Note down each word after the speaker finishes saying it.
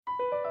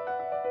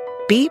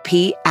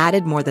BP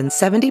added more than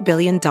 $70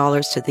 billion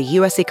to the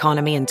U.S.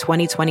 economy in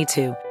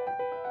 2022.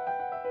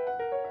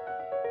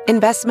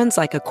 Investments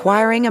like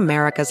acquiring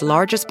America's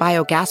largest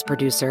biogas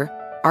producer,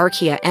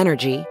 Archaea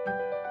Energy,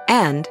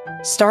 and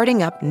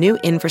starting up new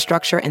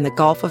infrastructure in the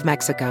Gulf of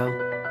Mexico.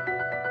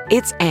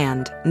 It's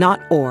and,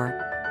 not or.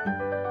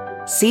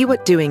 See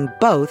what doing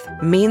both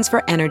means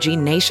for energy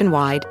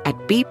nationwide at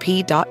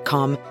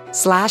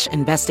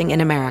bp.com/investing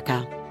in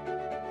America.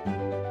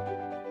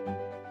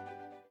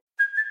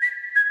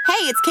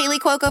 Hey, it's Kaylee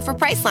Cuoco for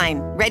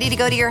Priceline. Ready to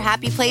go to your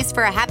happy place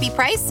for a happy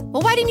price?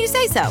 Well, why didn't you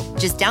say so?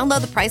 Just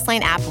download the Priceline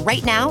app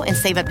right now and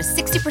save up to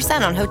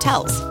 60% on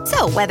hotels.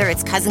 So whether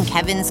it's Cousin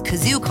Kevin's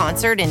Kazoo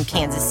Concert in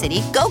Kansas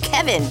City, go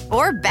Kevin,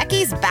 or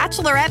Becky's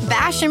Bachelorette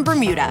Bash in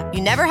Bermuda,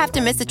 you never have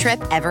to miss a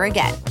trip ever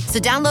again. So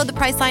download the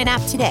Priceline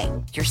app today.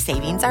 Your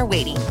savings are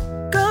waiting.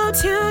 Go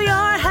to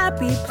your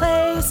happy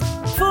place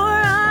for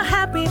a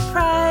happy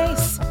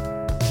price.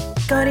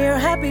 Go to your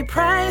happy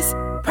price,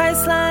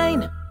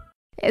 Priceline.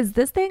 Is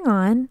this thing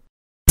on?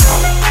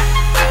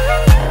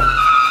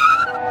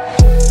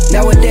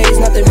 Nowadays,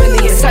 nothing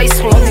really is ice.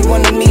 Only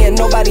one of me and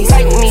nobody's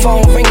like me.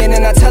 Phone ringing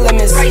and I tell him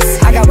it's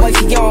ice. I got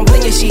wifey on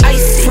blinking, she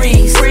ice.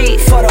 Freeze,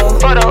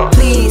 photo,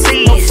 please,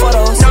 no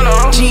photos,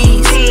 no,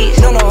 G's,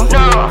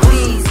 no,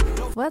 please.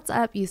 What's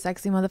up, you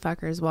sexy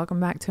motherfuckers? Welcome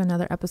back to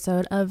another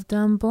episode of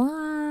Dumb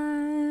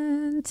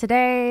Blonde.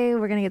 Today,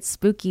 we're gonna get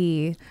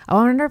spooky. I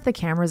wonder if the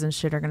cameras and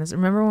shit are gonna...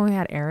 Remember when we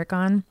had Eric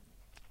on?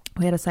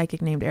 We had a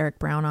psychic named Eric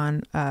Brown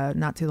on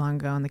not too long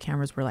ago, and the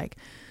cameras were like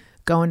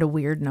going to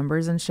weird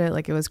numbers and shit.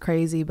 Like, it was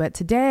crazy. But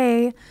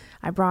today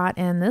I brought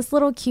in this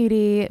little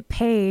cutie.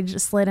 Paige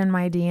slid in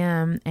my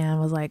DM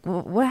and was like,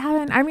 what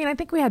happened? I mean, I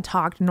think we had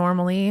talked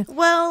normally.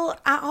 Well,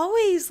 I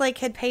always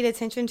had paid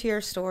attention to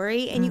your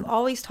story, and you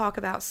always talk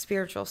about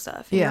spiritual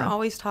stuff. And Yeah. You're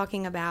always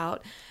talking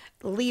about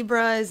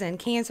Libras and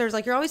Cancers.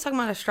 You're always talking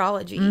about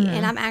astrology.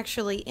 And I'm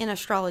actually in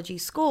astrology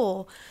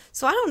school.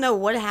 So I don't know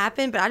what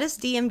happened, but I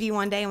just DM'd you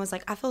one day and was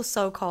like, I feel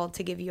so called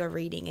to give you a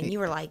reading. And you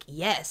were like,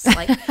 yes,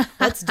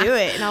 let's do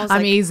it. And I was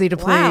I'm easy to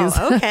wow,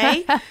 please.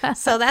 okay.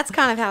 So that's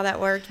kind of how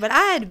that worked. But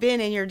I had been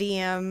in your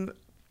DM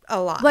a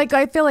lot.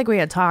 I feel like we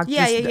had talked.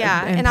 Yeah. In And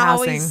passing. I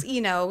always,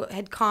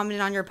 had commented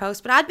on your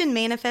post, but I'd been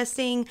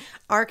manifesting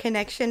our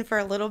connection for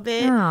a little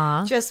bit.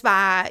 Aw. Just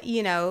by,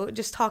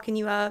 just talking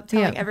you up,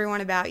 telling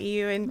everyone about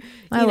you. And,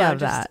 I love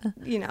just,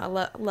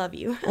 that. love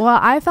you. Well,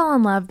 I fell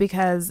in love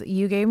because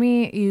you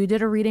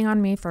did a reading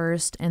on me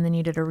first, and then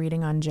you did a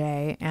reading on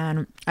Jay,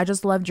 and I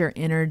just loved your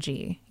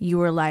energy. You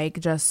were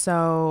just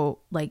so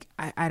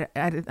I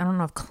don't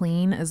know if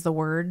clean is the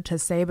word to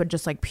say, but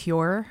just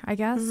pure, I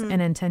guess,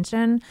 in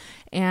intention.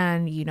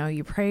 And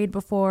you prayed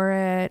before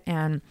it,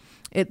 and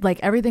it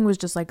everything was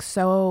just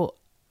so.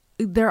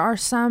 There are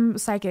some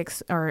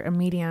psychics or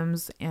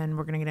mediums, and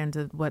we're gonna get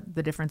into what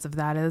the difference of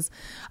that is,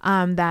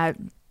 that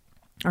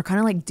are kind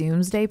of like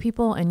doomsday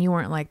people, and you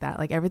weren't like that.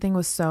 Everything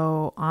was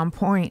so on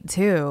point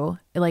too.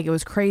 It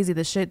was crazy.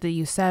 The shit that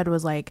you said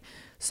was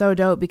so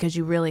dope because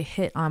you really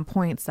hit on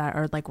points that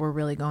are we're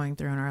really going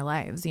through in our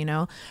lives,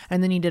 And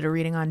then you did a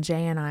reading on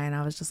Jay and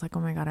I was just like, oh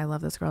my God, I love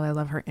this girl. I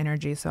love her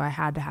energy. So I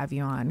had to have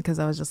you on because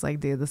I was just like,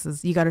 dude,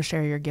 you got to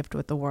share your gift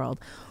with the world.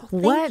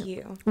 Thank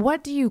you.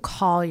 What do you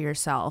call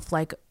yourself?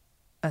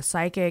 A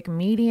psychic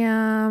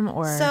medium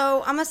or?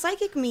 So I'm a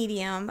psychic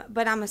medium,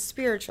 but I'm a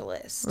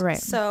spiritualist. Right.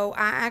 So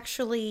I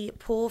actually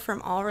pull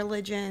from all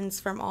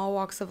religions, from all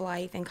walks of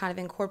life, and kind of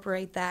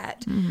incorporate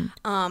that.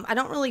 I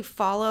don't really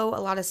follow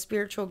a lot of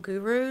spiritual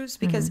gurus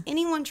because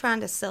anyone trying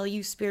to sell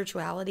you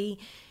spirituality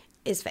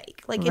is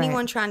fake.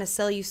 Anyone trying to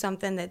sell you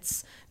something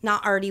that's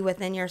not already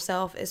within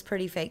yourself is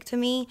pretty fake to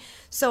me.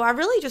 So I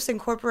really just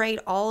incorporate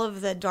all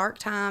of the dark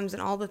times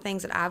and all the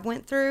things that I've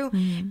went through.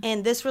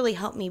 And this really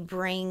helped me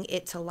bring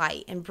it to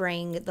light and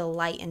bring the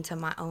light into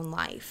my own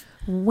life.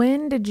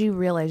 When did you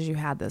realize you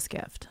had this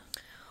gift?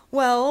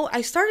 Well,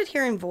 I started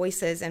hearing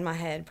voices in my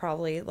head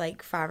probably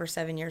 5 or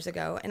 7 years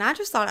ago, and I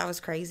just thought I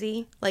was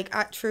crazy.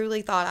 I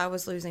truly thought I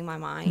was losing my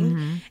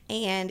mind.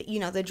 And,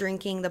 the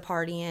drinking, the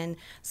partying,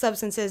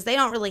 substances, they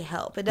don't really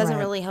help. It doesn't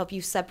really help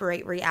you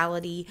separate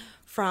reality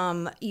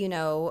from,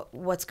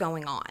 what's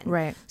going on.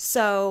 Right.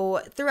 So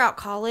throughout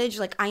college,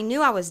 I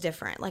knew I was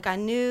different. I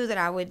knew that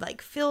I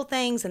would feel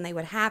things and they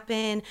would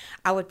happen.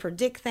 I would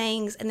predict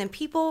things, and then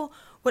people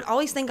would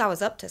always think I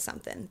was up to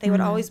something. They would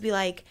always be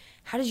like,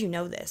 how did you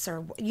know this?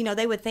 Or,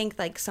 they would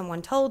think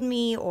someone told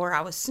me, or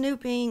I was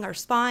snooping or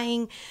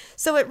spying.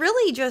 So it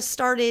really just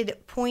started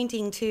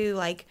pointing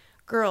to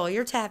girl,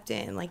 you're tapped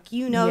in.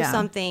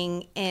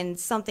 Something and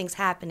something's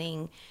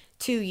happening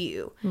to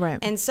you. Right.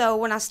 And so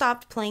when I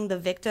stopped playing the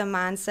victim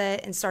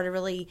mindset and started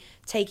really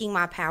taking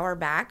my power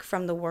back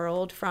from the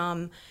world,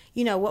 from,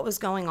 what was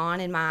going on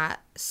in my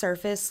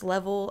surface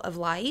level of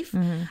life,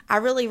 I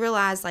really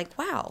realized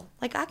wow,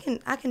 I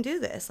can do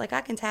this. I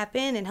can tap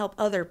in and help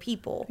other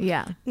people.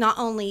 Yeah. Not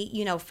only,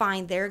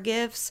 find their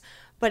gifts,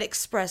 but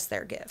express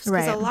their gifts.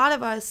 Because Right. a lot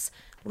of us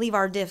leave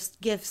our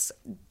gifts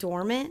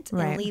dormant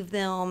Right. and leave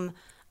them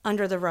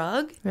under the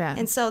rug. Yeah.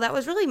 And so that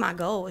was really my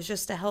goal, was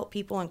just to help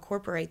people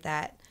incorporate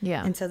that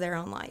into their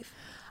own life.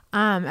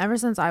 Ever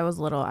since I was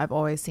little, I've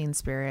always seen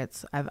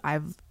spirits.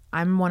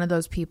 I'm one of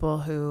those people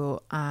who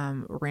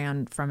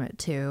ran from it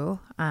too.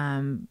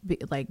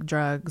 Like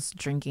drugs,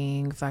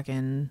 drinking,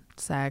 fucking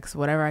sex,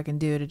 whatever I can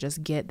do to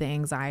just get the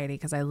anxiety,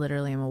 because I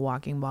literally am a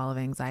walking ball of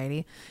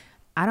anxiety.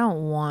 I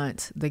don't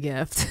want the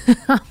gift.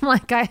 I'm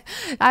like, I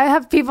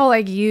have people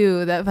like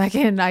you that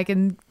fucking I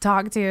can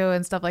talk to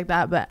and stuff like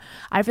that, but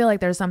I feel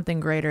like there's something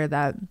greater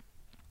that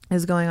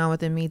is going on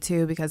within me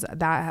too, because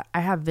that I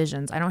have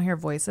visions. I don't hear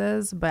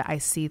voices, but I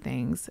see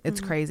things. It's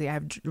crazy. I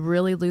have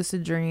really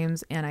lucid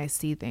dreams and I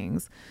see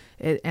things.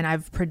 And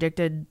I've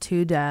predicted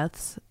 2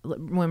 deaths.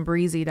 When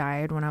Breezy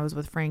died, when I was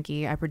with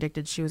Frankie, I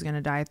predicted she was going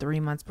to die 3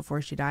 months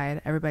before she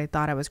died. Everybody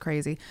thought I was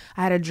crazy.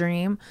 I had a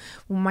dream.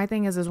 Well, my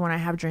thing is when I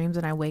have dreams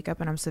and I wake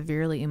up and I'm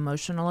severely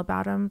emotional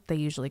about them, they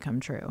usually come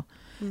true.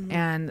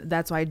 And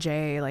that's why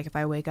Jay, like if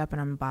I wake up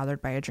and I'm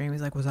bothered by a dream,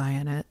 he's like, was I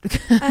in it?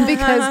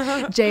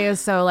 Because Jay is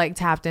so like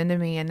tapped into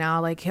me. And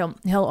now like he'll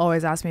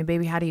always ask me,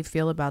 baby, how do you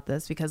feel about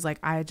this? Because like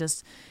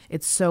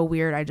it's so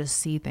weird. I just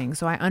see things.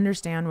 So I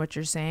understand what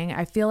you're saying.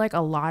 I feel like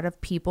a lot of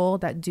people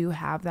that do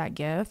have that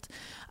gift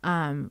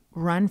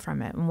run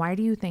from it. And why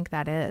do you think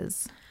that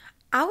is?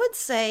 I would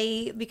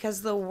say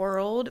because the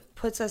world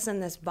puts us in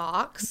this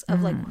box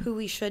of like who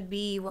we should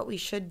be, what we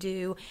should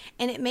do,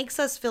 and it makes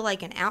us feel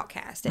like an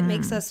outcast. It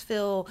makes us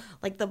feel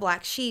like the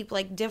black sheep,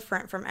 like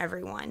different from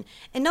everyone.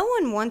 And no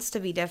one wants to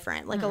be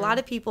different. Like a lot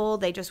of people,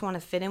 they just want to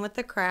fit in with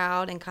the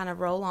crowd and kind of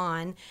roll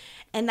on.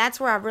 And that's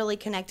where I really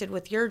connected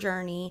with your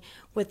journey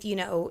with, you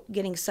know,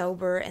 getting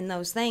sober and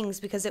those things,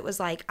 because it was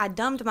like I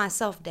dumbed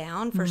myself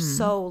down for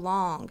so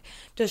long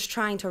just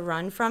trying to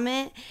run from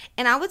it.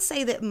 And I would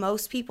say that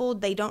most people,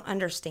 they don't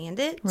understand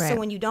it. Right. So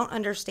when you don't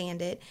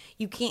understand it,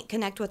 you can't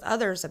connect with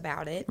others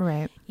about it.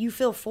 Right. You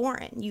feel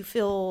foreign. You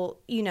feel,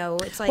 you know,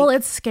 it's like... Well,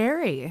 it's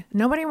scary.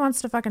 Nobody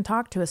wants to fucking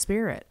talk to a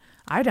spirit.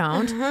 I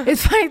don't.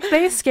 It's like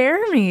they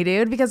scare me,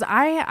 dude, because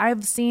I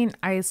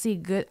see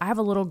good. I have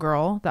a little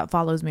girl that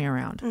follows me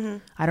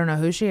around. I don't know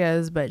who she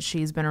is, but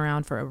she's been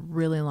around for a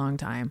really long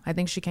time. I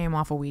think she came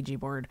off a Ouija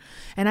board,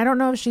 and I don't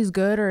know if she's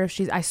good or if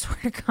she's, I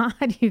swear to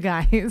God, you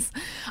guys,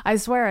 I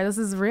swear this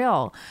is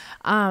real.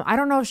 I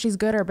don't know if she's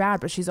good or bad,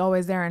 but she's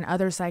always there. And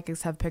other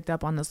psychics have picked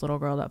up on this little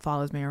girl that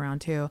follows me around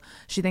too.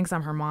 She thinks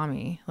I'm her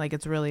mommy. Like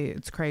it's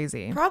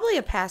crazy. Probably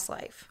a past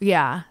life.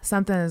 Yeah.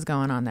 Something is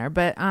going on there,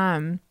 but,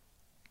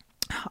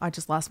 I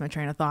just lost my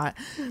train of thought.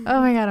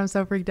 Oh my God, I'm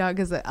so freaked out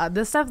because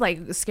this stuff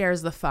like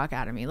scares the fuck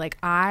out of me. Like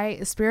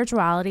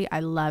spirituality, I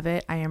love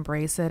it. I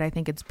embrace it. I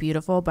think it's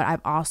beautiful, but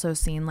I've also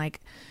seen like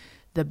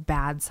the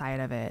bad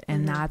side of it.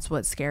 And that's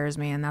what scares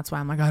me. And that's why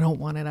I'm like, I don't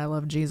want it. I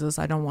love Jesus.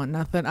 I don't want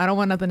nothing. I don't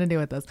want nothing to do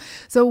with this.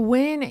 So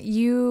when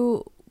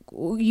you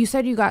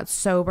said you got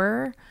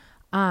sober,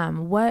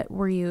 what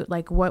were you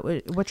like,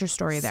 what's your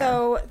story there?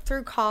 So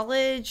through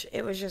college,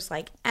 it was just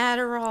like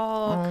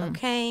Adderall,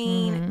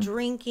 cocaine,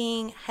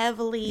 drinking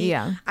heavily.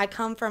 Yeah. I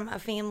come from a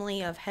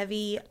family of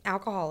heavy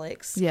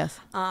alcoholics. Yes.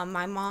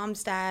 My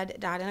mom's dad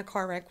died in a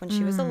car wreck when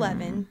she was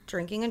 11,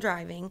 drinking and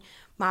driving.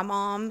 My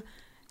mom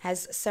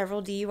has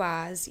several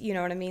DUIs, you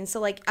know what I mean? So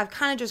like I've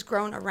kind of just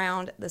grown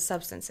around the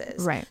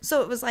substances. Right.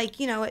 So it was like,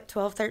 you know, at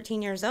 12,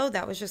 13 years old,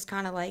 that was just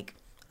kind of like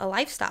a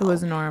lifestyle. It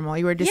was normal.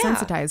 You were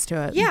desensitized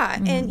to it. Yeah.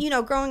 And, you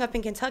know, growing up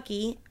in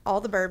Kentucky,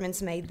 all the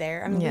bourbon's made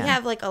there. I mean, we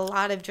have like a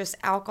lot of just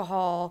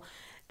alcohol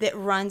that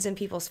runs in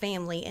people's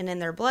family and in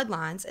their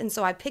bloodlines. And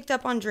so I picked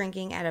up on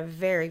drinking at a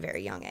very,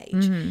 very young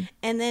age.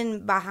 And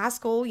then by high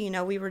school, you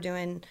know, we were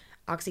doing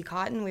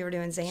Oxycontin, we were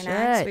doing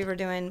Xanax, Shit. we were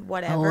doing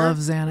whatever. I love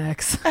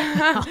Xanax.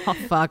 Oh,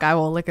 fuck. I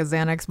will lick a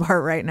Xanax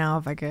bar right now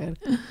if I could.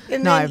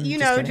 And No, then, I'm you just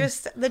know, kidding.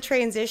 just the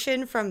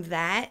transition from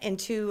that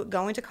into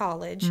going to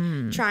college,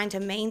 trying to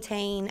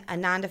maintain a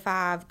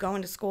 9-to-5,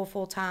 going to school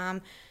full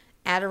time.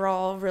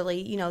 Adderall really,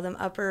 you know, them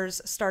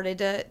uppers started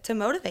to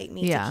motivate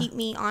me, to keep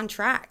me on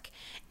track.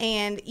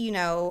 And, you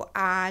know,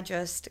 I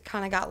just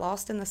kind of got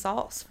lost in the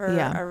sauce for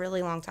a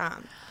really long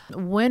time.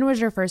 When was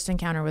your first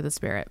encounter with a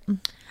spirit?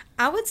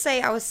 I would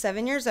say I was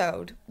 7 years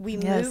old. We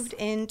moved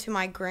into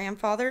my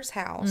grandfather's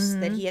house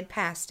that he had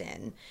passed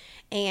in.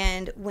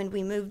 And when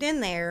we moved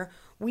in there,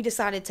 we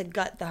decided to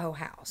gut the whole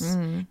house.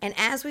 And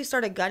as we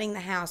started gutting the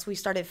house, we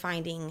started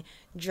finding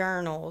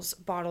journals,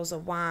 bottles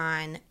of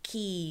wine,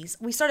 keys.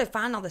 We started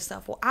finding all this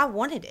stuff. Well, I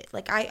wanted it.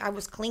 Like I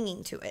was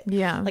clinging to it.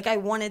 Yeah. Like I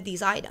wanted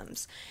these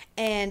items.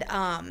 And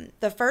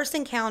the first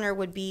encounter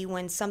would be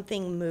when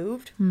something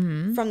moved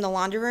from the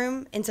laundry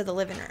room into the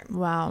living room.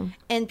 Wow.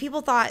 And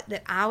people thought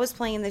that I was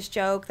playing this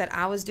joke, that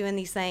I was doing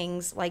these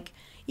things, like,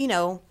 you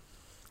know,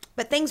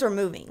 but things were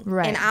moving.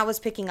 Right. And I was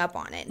picking up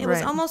on it. It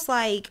was almost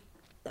like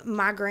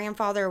my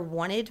grandfather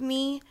wanted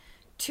me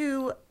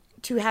to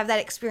have that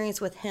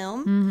experience with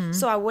him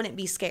so I wouldn't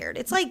be scared.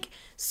 It's like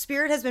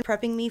spirit has been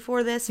prepping me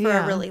for this for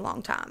a really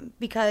long time,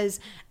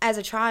 because as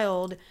a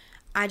child,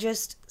 I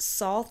just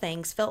saw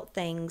things, felt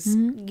things,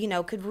 you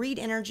know, could read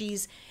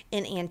energies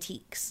in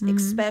antiques,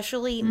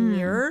 especially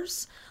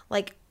mirrors.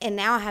 Like And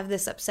now I have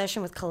this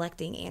obsession with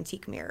collecting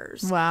antique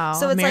mirrors. Wow.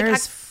 So it's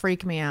mirrors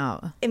freak me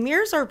out. and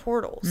mirrors are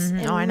portals.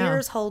 And I know.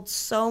 mirrors hold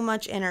so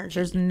much energy.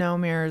 There's no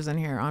mirrors in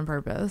here on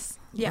purpose.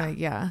 Yeah. Like,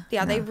 yeah.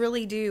 Yeah, no. they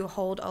really do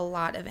hold a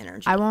lot of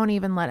energy. I won't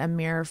even let a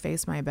mirror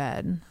face my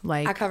bed.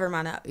 Like, I cover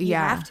mine up. You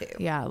yeah, have to.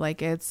 Yeah,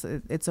 like it's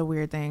a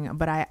weird thing.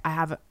 But I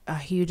have a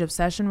huge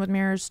obsession with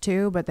mirrors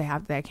too. But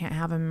I can't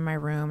have them in my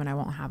room, and I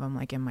won't have them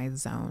like in my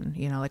zone.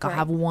 You know, like I'll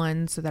have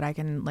one so that I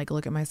can like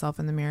look at myself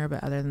in the mirror.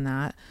 But other than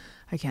that,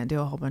 I can't do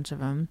a whole bunch of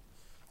them.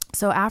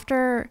 So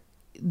after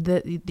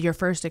your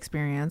first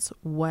experience,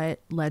 what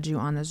led you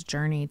on this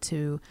journey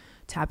to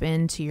tap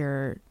into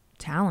your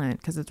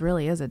talent? Because it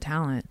really is a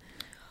talent.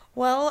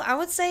 Well, I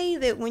would say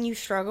that when you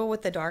struggle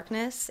with the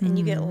darkness and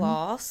you get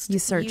lost, You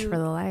search for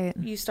the light.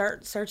 You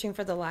start searching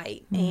for the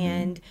light.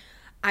 And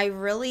I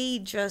really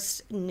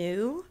just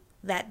knew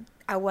that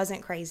I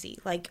wasn't crazy.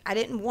 Like, I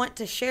didn't want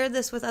to share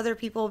this with other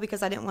people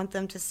because I didn't want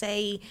them to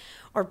say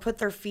or put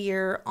their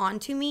fear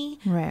onto me.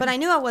 Right. But I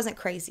knew I wasn't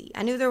crazy.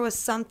 I knew there was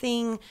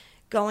something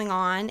going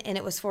on, and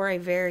it was for a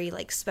very,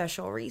 like,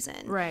 special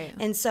reason. Right.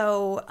 And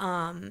so,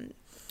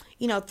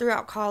 you know,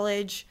 throughout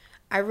college,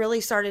 I really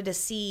started to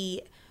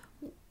see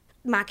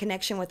my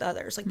connection with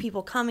others, like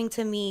people coming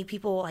to me,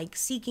 people like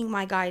seeking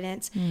my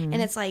guidance. And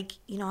it's like,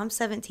 you know, I'm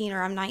 17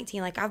 or I'm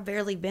 19, like I've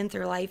barely been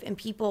through life, and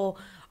people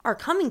are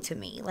coming to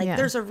me. Like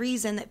there's a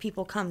reason that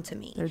people come to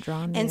me. They're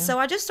drawn to and you. so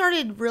I just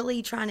started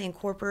really trying to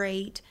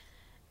incorporate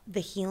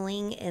the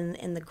healing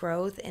and the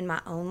growth in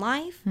my own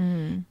life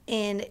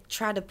and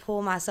try to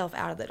pull myself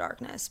out of the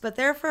darkness. But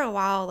there for a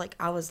while, like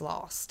I was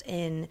lost.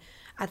 And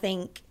I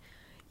think,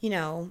 you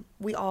know,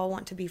 we all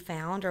want to be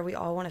found, or we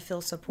all want to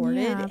feel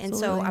supported. Yeah, and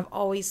so absolutely. I've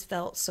always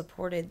felt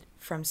supported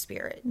from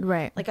spirit.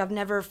 Right. Like I've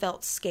never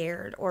felt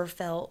scared or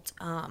felt,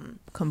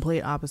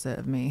 Complete opposite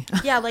of me.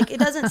 yeah, like it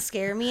doesn't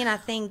scare me. And I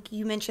think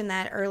you mentioned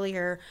that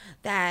earlier,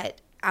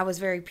 that I was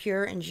very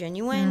pure and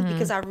genuine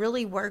because I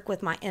really work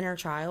with my inner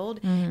child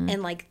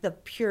and like the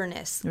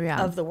pureness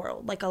of the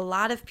world. Like a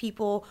lot of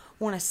people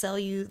want to sell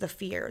you the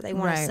fear. They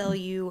want to sell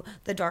you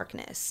the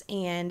darkness.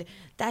 And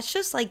that's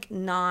just like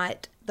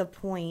not the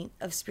point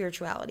of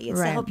spirituality. It's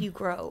to help you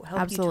grow,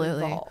 help you to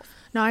evolve.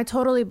 No, I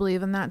totally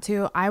believe in that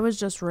too. I was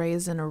just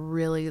raised in a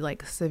really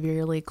like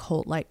severely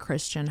cult-like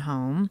Christian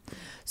home.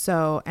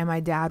 So, and my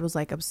dad was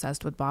like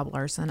obsessed with Bob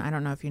Larson. I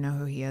don't know if you know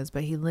who he is,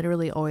 but he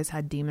literally always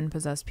had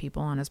demon-possessed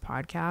people on his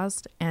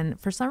podcast. And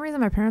for some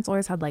reason, my parents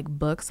always had like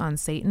books on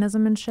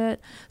Satanism and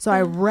shit. So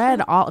I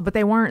read all, but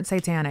they weren't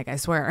satanic, I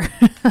swear.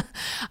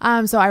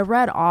 So I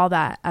read all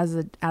that as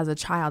a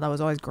child. I was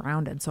always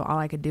grounded. So all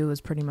I could do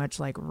was pretty much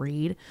like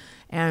read.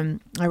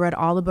 And I read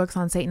all the books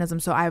on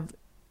Satanism. So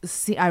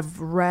I've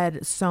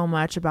read so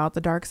much about the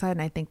dark side,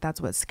 and I think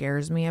that's what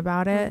scares me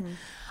about it.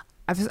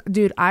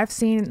 I've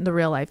seen the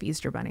real life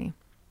Easter Bunny.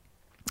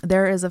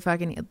 There is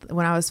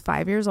when I was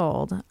 5 years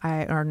old,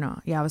 I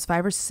was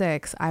 5 or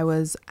 6. I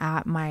was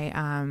at my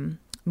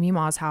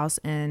Meemaw's house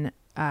in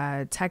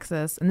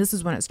Texas, and this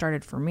is when it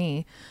started for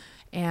me.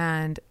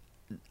 And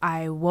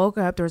I woke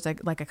up, there was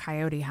like a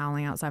coyote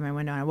howling outside my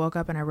window, and I woke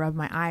up and I rubbed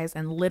my eyes,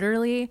 and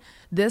literally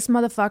this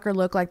motherfucker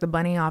looked like the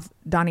bunny off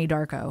Donnie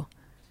Darko.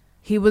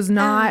 He was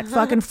not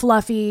fucking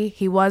fluffy.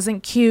 He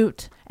wasn't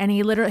cute. And he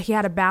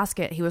had a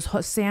basket. He was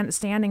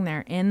standing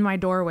there in my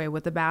doorway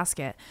with the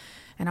basket.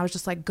 And I was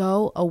just like,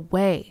 go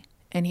away.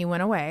 And he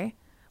went away.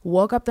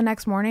 Woke up the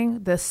next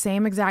morning. The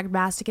same exact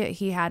basket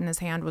he had in his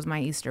hand was my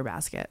Easter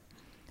basket.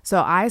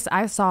 So I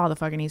saw the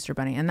fucking Easter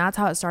Bunny, and that's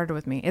how it started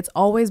with me. It's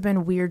always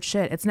been weird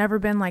shit. It's never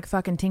been like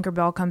fucking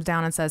Tinkerbell comes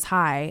down and says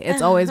hi.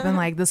 It's always been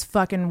like this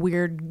fucking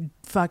weird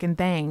fucking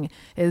thing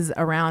is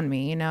around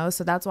me, you know?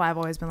 So that's why I've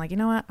always been like, you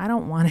know what? I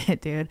don't want it,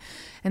 dude.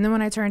 And then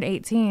when I turned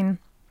 18,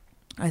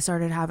 I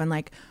started having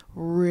like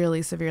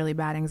really severely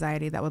bad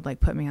anxiety that would like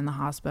put me in the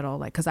hospital,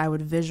 like because I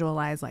would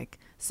visualize like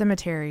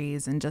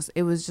cemeteries and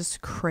it was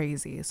just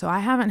crazy. So I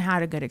haven't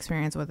had a good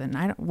experience with it.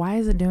 And why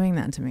is it doing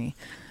that to me?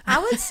 I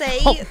would say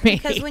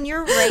because when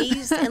you're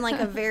raised in like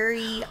a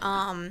very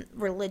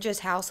religious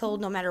household,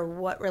 no matter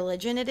what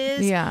religion it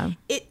is,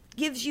 it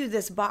gives you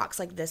this box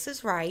like this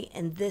is right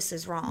and this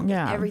is wrong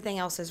and everything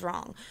else is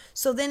wrong.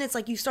 So then it's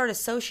like you start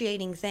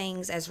associating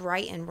things as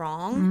right and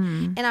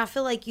wrong. And I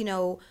feel like, you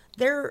know,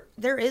 there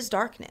is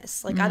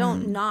darkness. Like I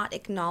don't not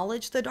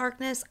acknowledge the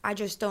darkness. I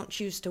just don't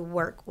choose to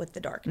work with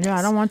the darkness. Yeah,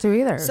 I don't want to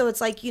either. So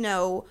it's like, you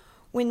know,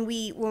 when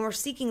we're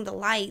seeking the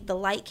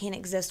light can't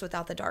exist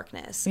without the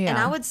darkness. And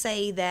I would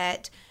say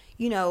that,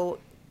 you know,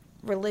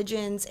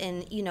 religions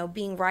and, you know,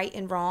 being right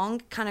and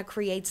wrong kind of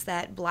creates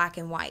that black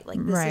and white.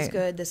 Like this is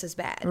good, this is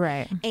bad.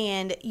 Right.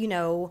 And, you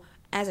know,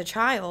 as a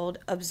child,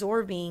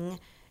 absorbing,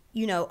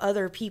 you know,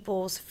 other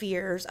people's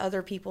fears,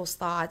 other people's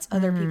thoughts,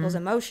 other people's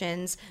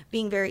emotions,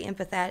 being very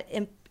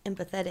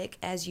empathetic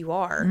as you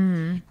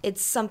are,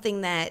 it's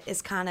something that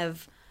is kind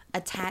of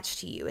attached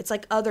to you. It's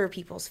like other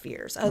people's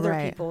fears, other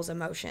Right. people's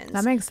emotions.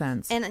 That makes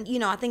sense. And, you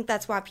know, I think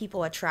that's why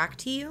people attract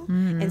to you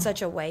in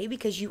such a way,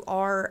 because you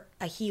are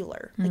a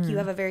healer. Like, you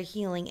have a very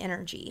healing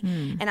energy.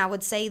 And I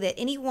would say that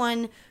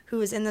anyone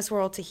who is in this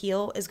world to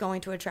heal is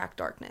going to attract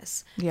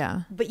darkness.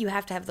 Yeah. But you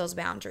have to have those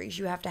boundaries.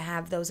 You have to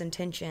have those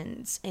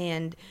intentions.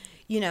 And,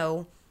 you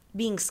know,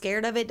 being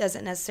scared of it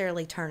doesn't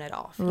necessarily turn it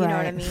off. You know what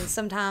I Right. mean?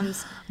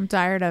 Sometimes I'm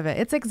tired of it.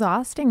 It's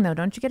exhausting though.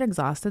 Don't you get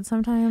exhausted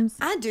sometimes?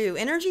 I do.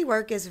 Energy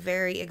work is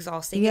very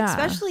exhausting, Yeah.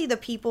 especially the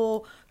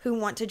people who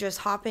want to just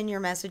hop in your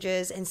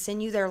messages and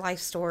send you their life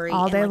story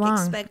All and day like long.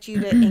 expect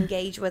you to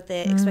engage with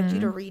it, expect you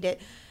to read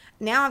it.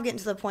 Now I'm getting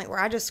to the point where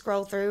I just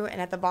scroll through,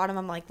 and at the bottom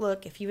I'm like,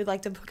 look, if you would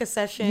like to book a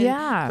session,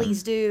 Yeah.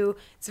 please do.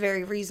 It's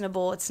very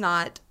reasonable. It's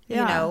not, you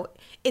Yeah. know,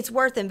 it's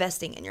worth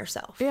investing in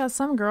yourself. Yeah,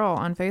 some girl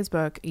on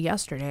Facebook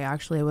yesterday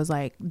actually was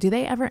like, do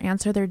they ever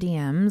answer their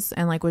DMs?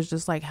 And like was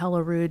just like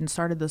hella rude and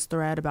started this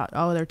thread about,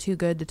 oh, they're too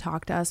good to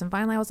talk to us. And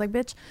finally I was like,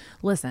 bitch,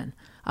 listen.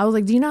 I was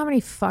like, do you know how many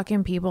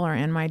fucking people are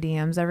in my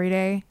DMs every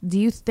day? Do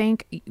you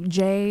think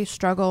Jay,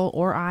 Struggle,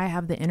 or I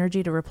have the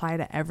energy to reply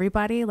to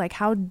everybody? Like,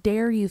 how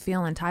dare you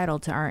feel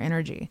entitled to our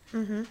energy?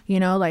 You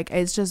know, like,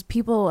 it's just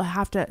people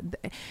have to,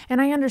 and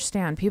I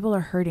understand people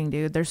are hurting,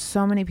 dude. There's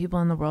so many people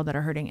in the world that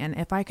are hurting. And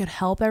if I could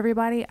help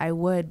everybody, I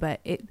would, but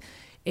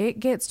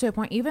it gets to a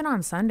point, even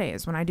on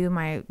Sundays when I do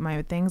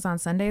my things on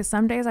Sundays,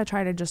 some days I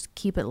try to just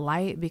keep it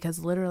light because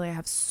literally I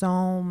have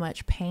so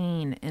much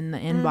pain in the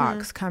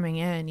inbox coming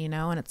in, you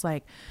know, and it's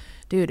like,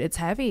 dude, it's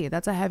heavy.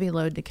 That's a heavy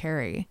load to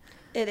carry.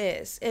 It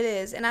is. It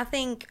is. And I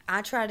think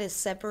I try to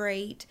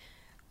separate,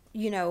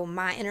 you know,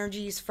 my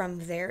energies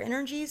from their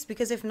energies,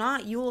 because if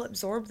not, you will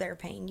absorb their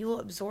pain. You will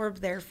absorb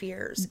their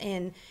fears.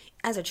 And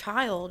as a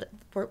child,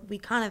 we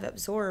kind of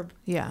absorb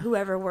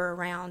whoever we're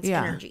around's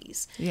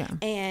energies. Yeah.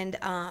 And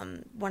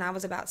when I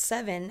was about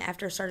 7,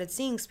 after I started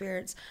seeing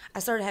spirits, I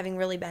started having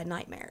really bad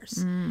nightmares.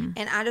 And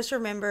I just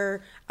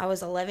remember I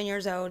was 11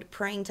 years old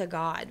praying to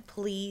God,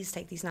 please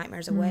take these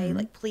nightmares away.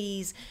 Like,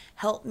 please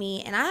help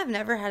me. And I have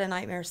never had a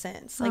nightmare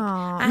since. Like,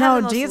 I have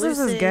the most Jesus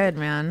is good,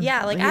 man.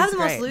 Yeah, like He's I have the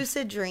most great.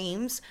 lucid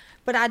dreams,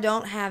 but I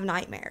don't have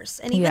nightmares.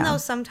 And even though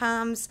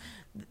sometimes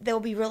they'll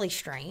be really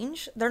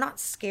strange, they're not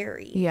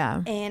scary.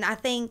 Yeah. And I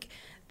think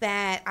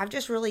that I've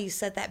just really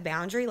set that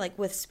boundary, like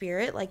with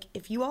spirit, like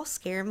if you all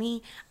scare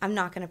me, I'm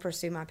not going to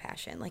pursue my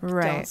passion. Like,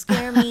 don't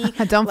scare me.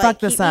 Don't like, fuck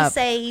this keep up. me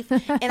safe.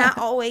 And I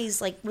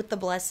always, like with the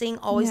blessing,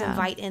 always Yeah.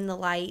 invite in the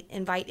light,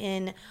 invite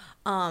in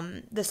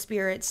the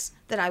spirits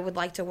that I would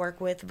like to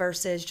work with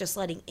versus just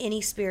letting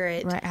any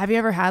spirit. Right. Have you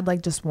ever had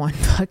like just one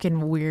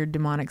fucking weird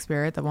demonic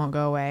spirit that won't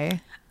go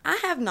away? I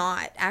have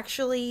not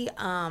actually.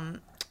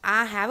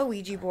 I have a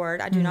Ouija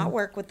board. I do not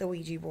work with the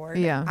Ouija board.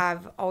 Yeah.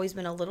 I've always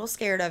been a little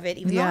scared of it,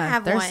 even though I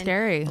have they're one.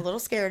 scary. A little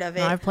scared of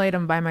it. No, I've played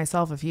them by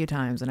myself a few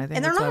times, and I think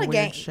And they're it's not a weird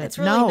game. shit. It's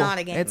really No, not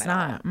a game It's at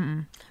not. all.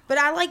 Mm-mm. But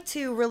I like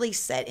to really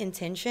set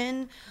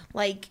intention,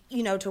 like,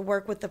 you know, to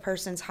work with the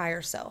person's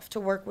higher self,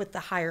 to work with the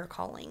higher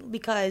calling,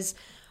 because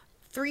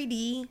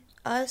 3D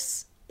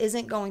us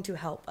isn't going to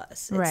help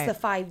us. It's Right. the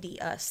 5D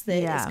us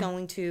that Yeah. is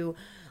going to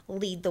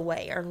lead the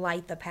way or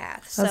light the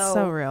path. That's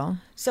so real.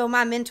 So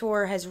my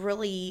mentor has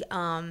really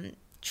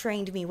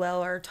trained me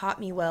well, or taught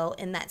me well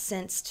in that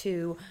sense,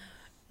 to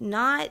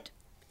not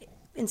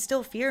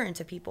instill fear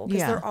into people,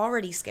 because they're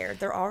already scared.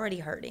 They're already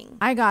hurting.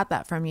 I got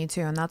that from you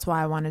too, and that's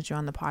why I wanted you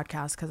on the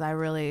podcast, because I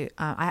really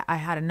I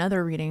had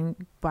another reading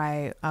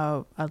by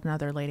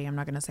another lady. I'm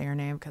not going to say her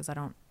name because I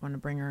don't want to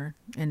bring her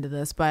into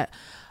this, but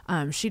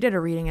she did a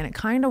reading, and it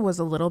kind of was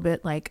a little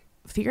bit like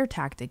fear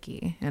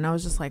tactic-y, and I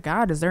was just like,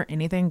 God, is there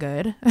anything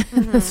good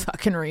in this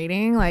fucking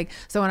reading? Like,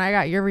 so when I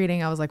got your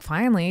reading, I was like,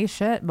 finally,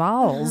 shit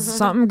balls,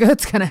 something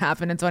good's gonna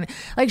happen in 20.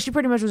 Like, she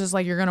pretty much was just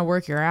like, you're gonna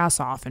work your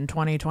ass off in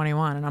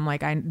 2021, and I'm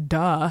like,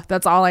 duh,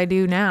 that's all I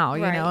do now,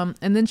 you know.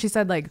 And then she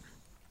said, like,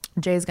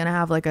 Jay's gonna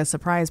have like a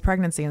surprise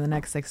pregnancy in the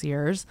next 6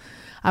 years.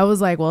 I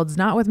was like, well, it's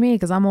not with me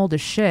because I'm old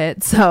as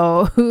shit,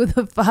 so who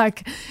the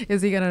fuck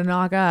is he gonna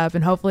knock up?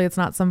 And hopefully it's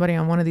not somebody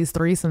on one of these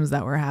threesomes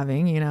that we're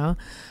having, you know.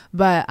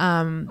 But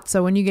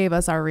so when you gave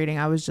us our reading,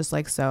 I was just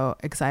like so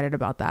excited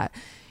about that.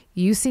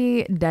 You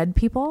see dead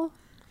people?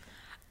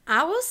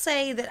 I will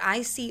say that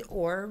I see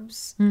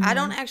orbs. I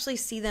don't actually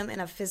see them in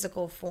a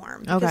physical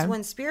form, because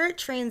when spirit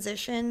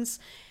transitions,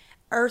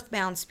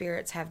 earthbound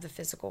spirits have the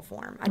physical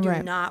form. I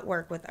do not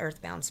work with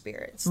earthbound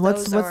spirits.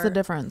 What's the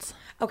difference?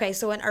 Okay,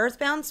 so an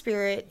earthbound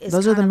spirit is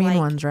Those are the kinda mean like,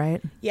 ones,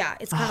 right? Yeah,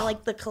 it's kind of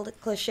like the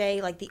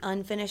cliche, like the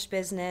unfinished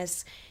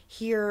business,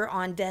 here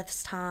on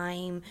death's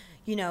time,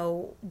 you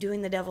know,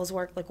 doing the devil's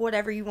work, like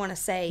whatever you want to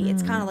say.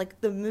 It's kind of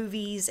like the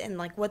movies and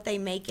like what they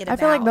make it about. I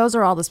feel like those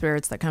are all the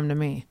spirits that come to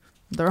me.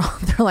 They're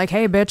like,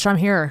 hey, bitch, I'm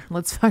here.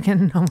 Let's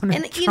fucking, I want to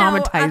traumatize you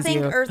know, I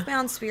think you.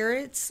 earthbound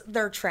spirits,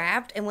 they're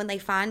trapped, and when they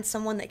find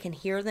someone that can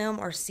hear them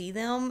or see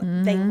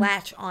them, they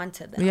latch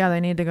onto them. Yeah, they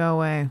need to go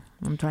away.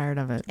 I'm tired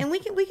of it. And we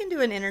can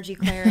do an energy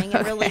clearing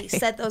and really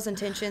set those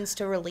intentions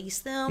to release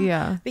them.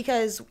 Yeah.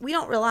 Because we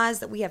don't realize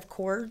that we have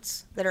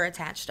cords that are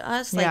attached to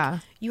us. Like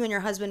you and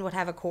your husband would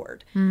have a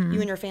cord. You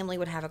and your family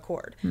would have a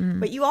cord.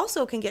 But you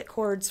also can get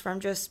cords from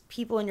just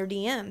people in your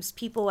DMs,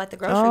 people at the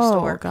grocery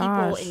store,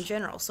 people in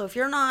general. So if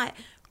you're not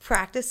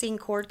practicing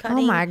cord cutting.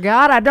 Oh my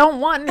God, I don't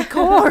want any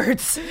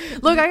cords.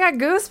 Look, I got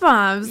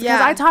goosebumps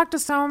because I talk to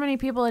so many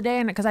people a day,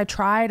 and because I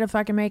try to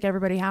fucking make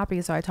everybody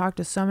happy, so I talk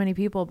to so many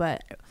people,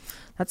 but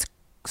that's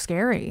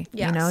scary.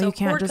 Yeah, you know, so you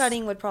can't cord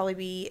cutting would probably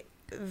be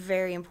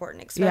very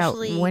important,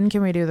 especially when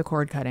can we do the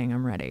cord cutting?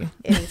 I'm ready.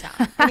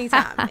 Anytime.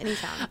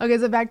 Okay,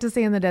 so back to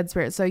seeing the dead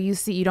spirits. So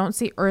you don't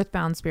see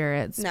earthbound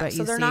spirits. No, but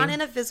so they're not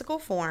in a physical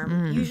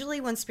form. Usually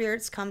when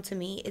spirits come to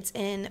me, it's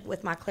in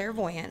with my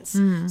clairvoyance.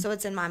 So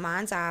it's in my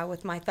mind's eye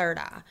with my third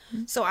eye.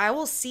 So I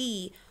will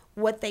see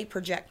what they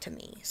project to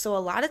me. So a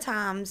lot of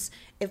times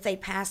if they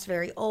passed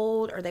very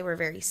old or they were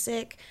very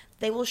sick,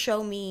 they will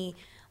show me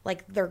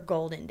like their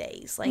golden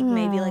days, like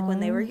maybe like when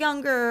they were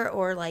younger,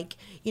 or like,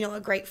 you know, a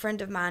great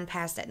friend of mine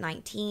passed at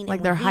 19,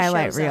 like their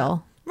highlight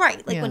reel.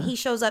 Right. Like when he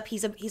shows up,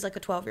 he's like a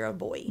 12-year-old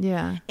boy.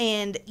 Yeah.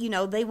 And, you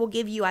know, they will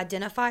give you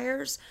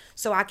identifiers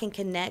so I can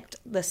connect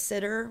the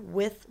sitter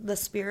with the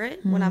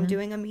spirit when I'm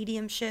doing a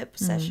mediumship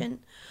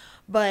session.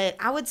 But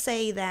I would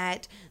say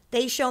that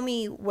they show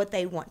me what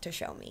they want to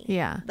show me.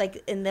 Yeah.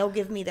 Like, and they'll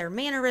give me their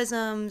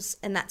mannerisms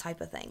and that type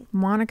of thing.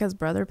 Monica's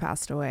brother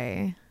passed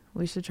away.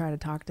 We should try to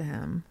talk to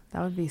him.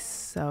 That would be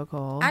so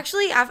cool.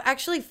 Actually, I've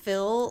actually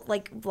feel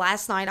like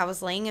last night I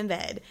was laying in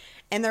bed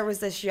and there was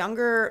this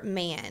younger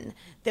man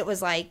that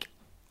was like,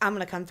 I'm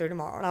going to come through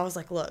tomorrow. And I was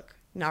like, look,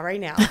 not right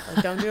now.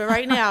 Like, don't do it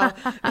right now.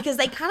 Because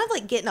they kind of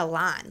like get in a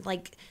line.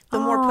 Like the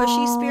more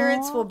pushy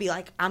spirits will be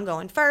like, I'm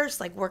going first.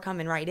 Like we're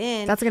coming right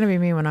in. That's going to be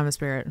me when I'm a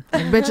spirit.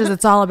 Like, bitches,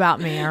 it's all about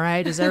me. All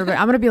right. Just everybody.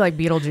 I'm going to be like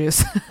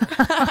Beetlejuice,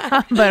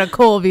 but a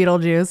cool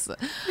Beetlejuice.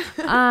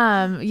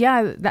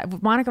 Yeah.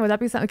 Monica, would that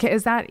be something? Okay,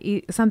 is that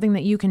something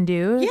that you can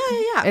do?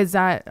 Yeah. Is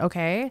that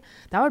okay?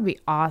 That would be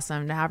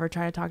awesome to have her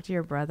try to talk to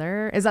your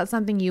brother. Is that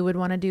something you would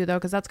want to do though?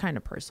 Because that's kind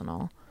of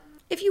personal.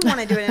 If you want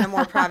to do it in a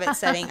more private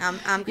setting, I'm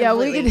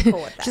completely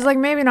cool with that. She's like,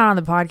 maybe not on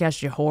the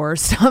podcast, you whore.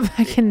 Stop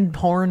fucking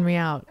horn me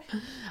out.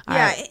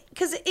 Yeah,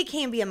 because it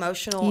can be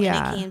emotional and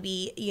it can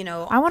be, you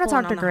know, I want to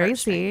talk to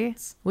Gracie.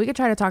 We could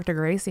try to talk to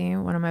Gracie,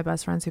 one of my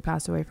best friends who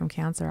passed away from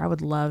cancer. I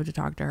would love to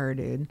talk to her,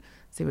 dude.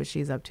 See what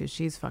she's up to.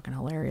 She's fucking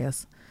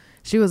hilarious.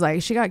 She was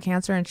like, she got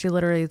cancer and she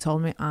literally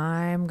told me,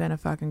 I'm going to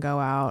fucking go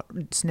out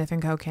sniffing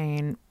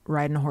cocaine,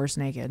 riding a horse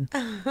naked.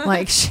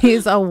 Like,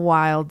 she's a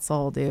wild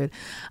soul, dude.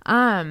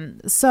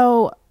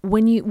 So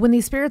when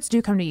these spirits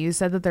do come to you, you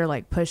said that they're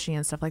like pushy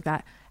and stuff like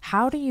that.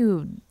 How do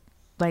you,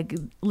 like,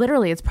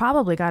 literally, it's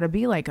probably got to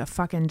be like a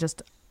fucking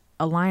just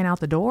a line out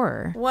the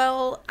door.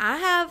 Well,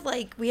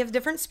 we have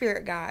different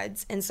spirit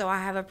guides, and so I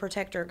have a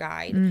protector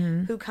guide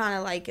who kind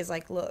of like is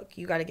like, look,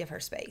 you got to give her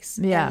space.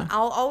 Yeah. And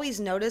I'll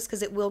always notice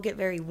because it will get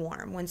very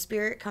warm when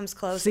spirit comes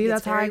close. See, it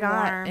gets that's how I very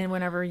got. warm. And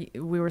whenever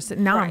we were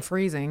sitting, now I'm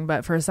freezing,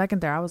 but for a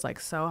second there, I was like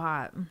so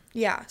hot.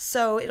 Yeah.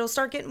 So it'll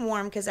start getting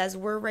warm because as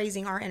we're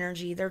raising our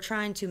energy, they're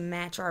trying to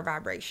match our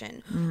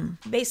vibration.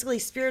 Basically,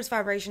 spirit's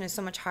vibration is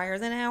so much higher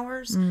than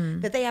ours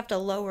that they have to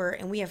lower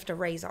and we have to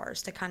raise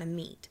ours to kind of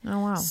meet. Oh,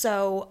 wow.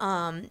 So,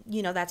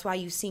 you know, that's why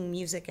you sing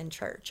music in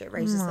church. It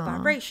raises the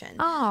vibration.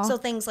 Oh, so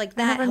things like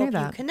that never knew help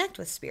that. you connect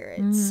with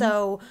spirit.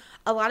 So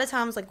a lot of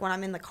times, like when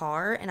I'm in the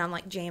car and I'm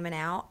like jamming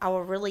out, I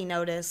will really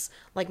notice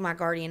like my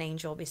guardian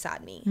angel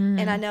beside me.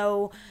 And I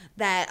know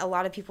that a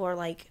lot of people are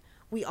like,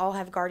 we all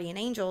have guardian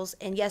angels.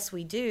 And yes,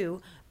 we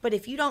do. But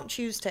if you don't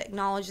choose to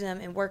acknowledge them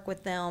and work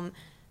with them,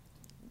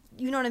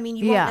 you know what I mean?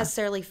 You won't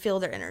necessarily feel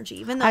their energy,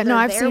 even though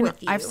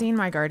I've seen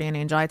my guardian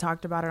angel. I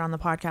talked about it on the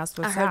podcast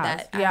with I heard Sav.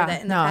 that. I heard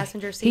that in the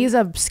passenger seat. He's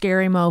a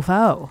scary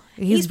mofo.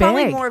 He's big.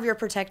 Probably more of your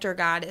protector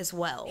guide as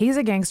well. He's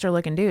a gangster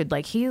looking dude.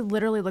 Like, he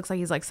literally looks like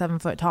he's like 7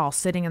 foot tall,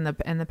 sitting in the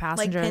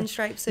passenger. Like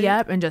pinstripe suit?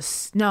 Yep, and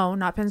just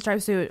not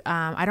pinstripe suit.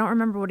 I don't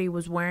remember what he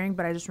was wearing,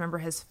 but I just remember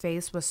his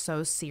face was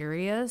so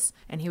serious,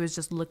 and he was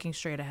just looking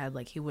straight ahead,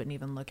 like he wouldn't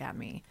even look at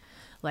me.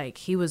 Like,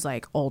 he was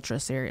like ultra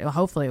serious.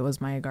 Hopefully it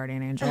was my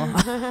guardian angel.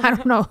 I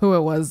don't know who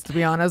it was, to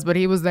be honest, but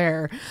he was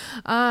there.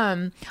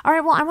 All right,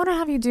 well, I want to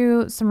have you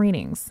do some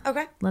readings.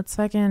 Okay. Let's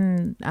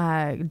fucking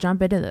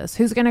jump into this.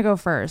 Who's going to go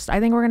first? I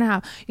think we're going to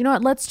have, you know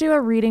what? Let's do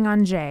a reading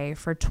on Jay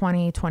for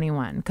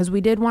 2021, because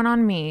we did one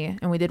on me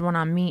and we did one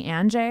on me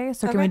and Jay.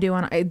 So can we do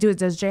one?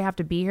 Does Jay have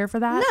to be here for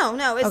that?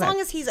 No. As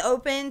long as he's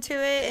open to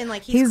it and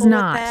like he's cool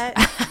not. with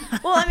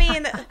that. Well, I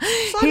mean,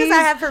 as long as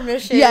I have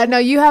permission. Yeah, no,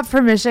 you have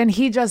permission.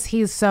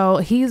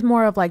 He's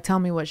more of like, tell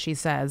me what she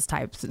says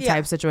type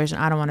situation.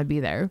 I don't want to be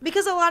there.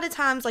 Because a lot of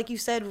times, like you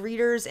said,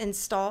 readers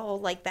install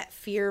like that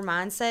fear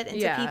mindset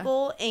into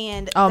people,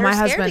 and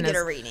they're scared to get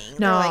a reading.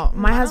 No, like,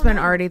 my husband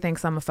already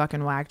thinks I'm a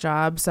fucking whack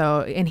job.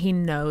 So, and he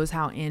knows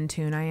how in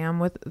tune I am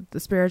with the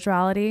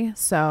spirituality.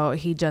 So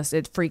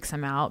it freaks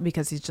him out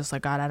because he's just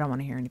like, God, I don't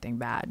want to hear anything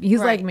bad. He's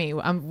like me.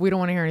 We don't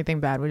want to hear anything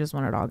bad. We just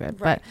want it all good.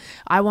 Right. But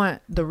I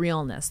want the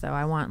realness though.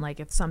 I want,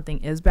 like, if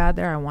something is bad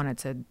there, I want it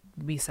to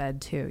be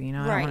said too. You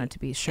know, I don't want it to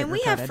be sugar-coated. And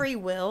we have free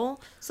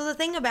will. So the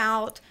thing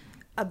about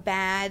a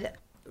bad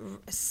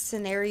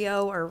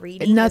scenario or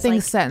reading,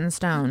 nothing's set in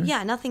stone.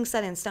 Yeah, nothing's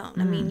set in stone.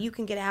 I mean, you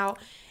can get out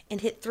and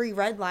hit 3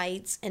 red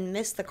lights and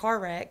miss the car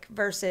wreck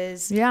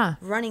versus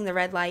running the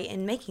red light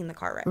and making the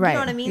car wreck. Right. You know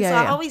what I mean? Yeah, so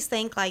I always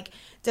think like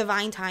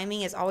divine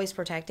timing is always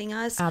protecting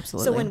us.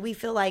 Absolutely. So when we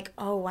feel like,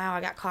 oh wow,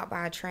 I got caught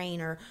by a train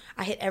or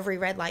I hit every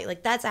red light,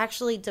 like that's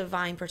actually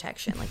divine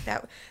protection. Like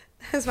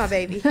that's my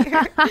baby.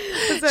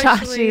 It's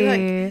actually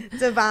like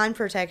divine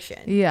protection.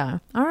 Yeah.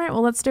 All right.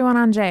 Well, let's do one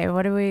on Jay.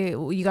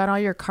 You got all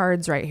your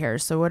cards right here.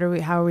 So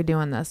how are we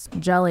doing this?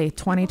 Jelly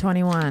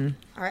 2021.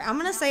 All right. I'm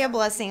going to say a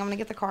blessing. I'm going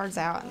to get the cards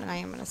out and then I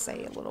am going to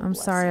say a little blessing.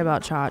 Sorry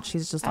about Chot.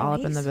 She's just all up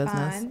in the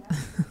business.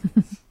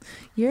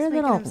 You're He's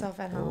a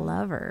little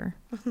lover.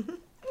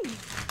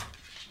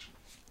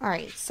 All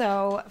right.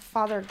 So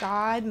Father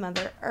God,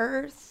 Mother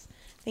Earth,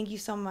 thank you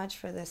so much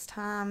for this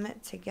time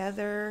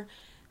together.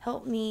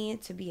 Help me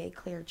to be a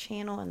clear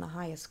channel in the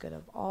highest good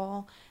of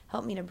all.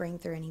 Help me to bring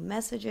through any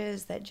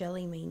messages that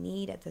Jelly may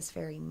need at this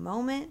very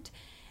moment.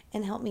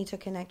 And help me to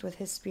connect with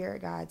his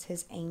spirit guides,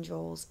 his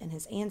angels, and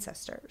his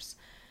ancestors.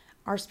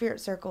 Our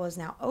spirit circle is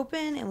now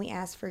open, and we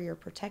ask for your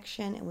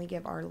protection, and we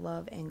give our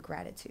love and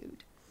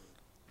gratitude.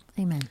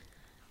 Amen.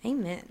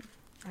 Amen.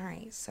 All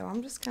right, so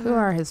I'm just going to... Who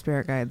are his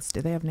spirit guides?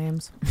 Do they have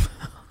names?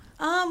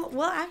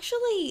 Well,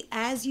 actually,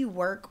 as you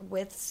work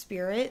with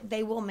spirit,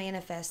 they will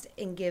manifest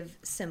and give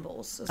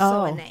symbols,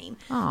 so a name.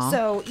 Aww.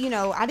 So,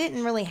 I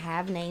didn't really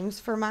have names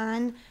for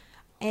mine.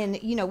 And,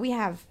 we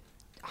have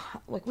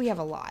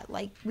a lot.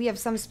 Like, we have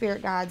some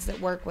spirit guides that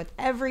work with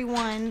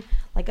everyone,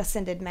 like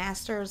ascended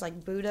masters,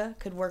 like Buddha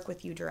could work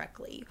with you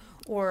directly.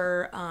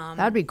 Or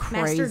that'd be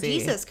crazy. Master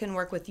Jesus can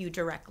work with you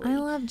directly. I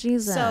love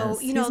Jesus. So,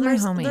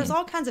 there's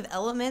all kinds of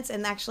elements,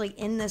 and actually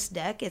in this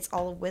deck, it's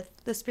all with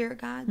the spirit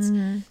guides.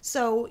 Mm-hmm.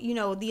 So,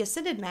 the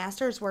ascended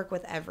masters work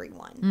with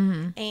everyone,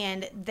 mm-hmm.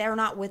 and they're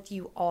not with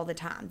you all the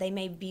time. They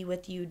may be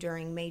with you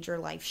during major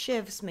life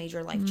shifts,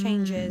 major life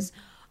changes,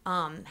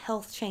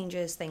 health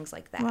changes, things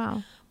like that.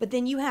 Wow. But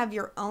then you have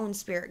your own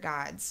spirit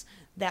guides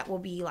that will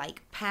be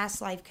like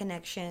past life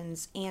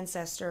connections,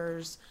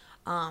 ancestors,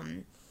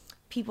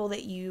 people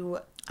that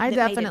I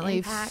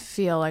definitely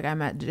feel like I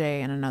met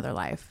Jay in another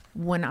life.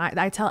 When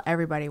I tell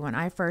everybody, when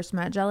I first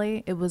met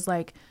Jelly, it was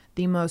like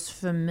the most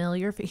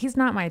familiar. He's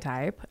not my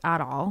type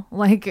at all.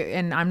 Like,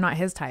 and I'm not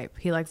his type.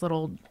 He likes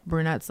little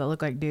brunettes that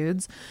look like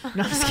dudes.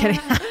 No, I'm just kidding.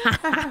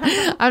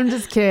 I'm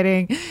just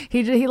kidding.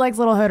 He likes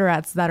little hood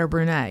rats that are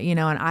brunette,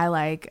 and I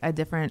like a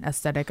different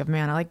aesthetic of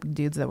man. I like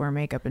dudes that wear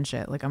makeup and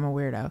shit. Like, I'm a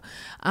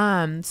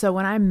weirdo. So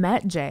when I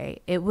met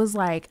Jay, it was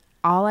like,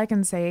 all I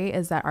can say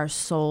is that our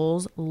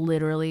souls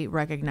literally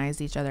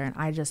recognized each other, and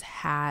I just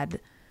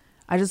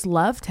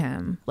loved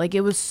him. Like,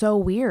 it was so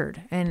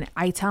weird. And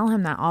I tell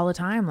him that all the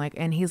time. Like,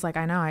 and he's like,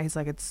 I know. He's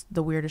like, it's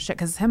the weirdest shit.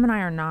 Cause him and I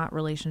are not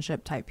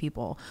relationship type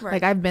people. Right.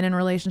 Like, I've been in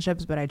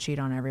relationships, but I cheat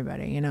on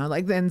everybody,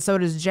 like, and so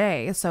does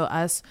Jay. So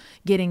us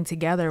getting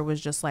together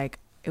was just like,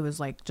 it was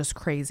like just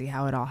crazy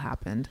how it all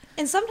happened.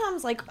 And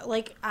sometimes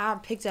like I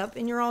picked up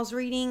in your all's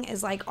reading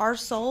is like our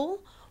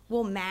soul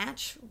will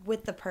match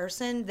with the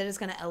person that is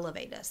going to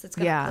elevate us, that's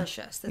going to push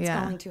us, that's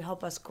going to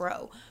help us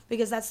grow,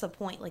 because that's the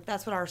point. Like,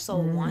 that's what our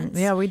soul wants.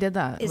 Yeah, we did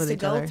that. Is to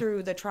go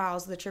through the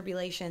trials, the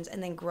tribulations,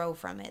 and then grow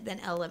from it, then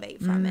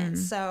elevate from it.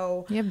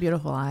 So you have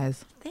beautiful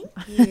eyes. Thank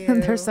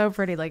you. They're so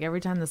pretty. Like, every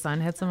time the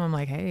sun hits them, I'm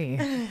like,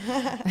 hey,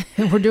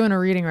 we're doing a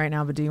reading right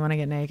now, but do you want to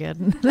get naked?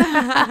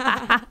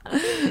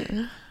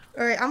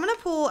 All right, I'm going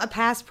to pull a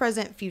past,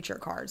 present, future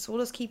card. So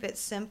we'll just keep it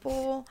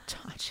simple.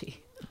 Chachi.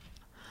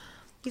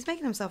 He's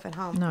making himself at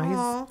home.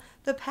 No,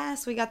 the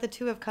past, we got the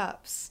 2 of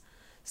Cups.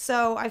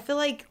 So I feel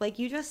like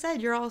you just said,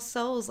 your all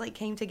souls like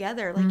came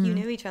together, like you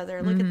knew each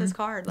other. Look at this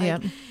card.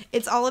 Like,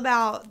 it's all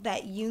about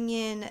that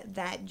union,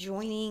 that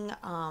joining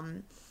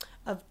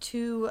of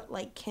 2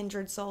 like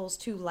kindred souls,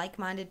 2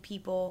 like-minded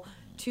people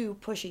to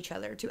push each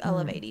other, to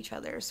elevate each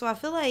other. So I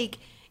feel like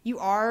you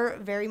are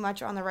very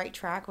much on the right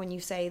track when you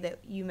say that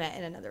you met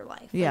in another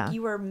life. Yeah. Like,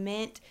 you were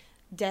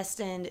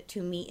destined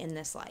to meet in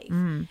this life.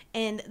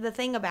 And the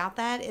thing about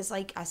that is,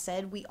 like I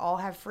said, we all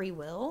have free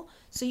will.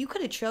 So you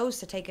could have chose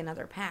to take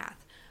another path,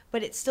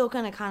 but it's still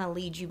going to kind of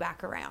lead you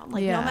back around.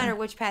 Like, no matter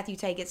which path you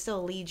take, it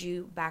still leads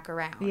you back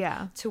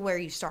around to where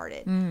you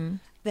started.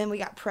 Then we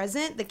got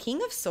present, the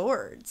King of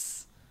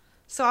Swords.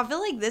 So I feel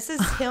like this is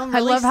him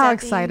really I love how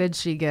excited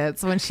she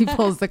gets when she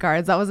pulls the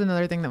cards. That was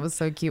another thing that was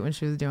so cute when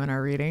she was doing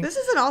our reading. This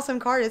is an awesome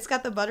card. It's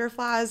got the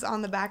butterflies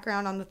on the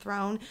background on the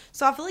throne.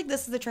 So I feel like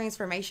this is the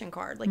transformation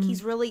card. Like,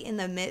 he's really in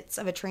the midst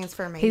of a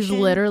transformation. He's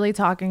literally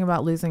talking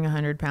about losing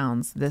 100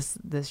 pounds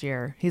this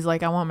year. He's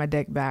like, I want my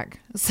dick back.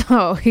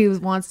 So he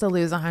wants to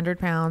lose 100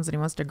 pounds and he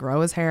wants to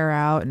grow his hair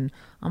out, and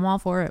I'm all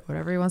for it.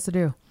 Whatever he wants to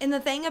do. And the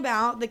thing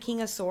about the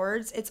King of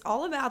Swords, it's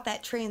all about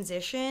that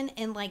transition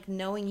and like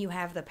knowing you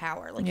have the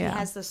power. Like, he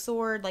has the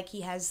sword, like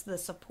he has the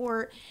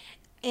support.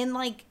 And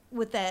like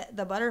with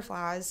the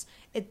butterflies,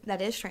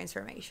 that is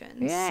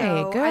transformation. Yay,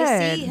 so good.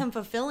 I see him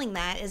fulfilling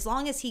that as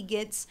long as he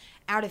gets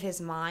out of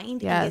his mind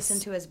and gets Yes.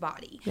 into his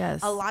body.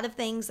 Yes. A lot of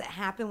things that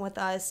happen with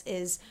us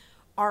is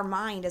our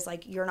mind is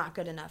like, you're not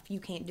good enough. You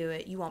can't do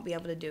it. You won't be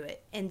able to do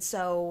it. And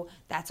so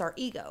that's our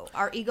ego.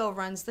 Our ego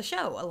runs the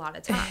show a lot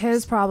of times.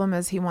 His problem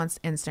is he wants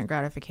instant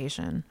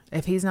gratification.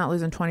 If he's not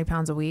losing 20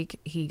 pounds a week,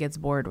 he gets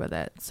bored with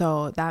it.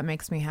 So that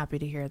makes me happy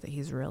to hear that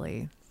he's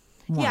really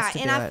wants to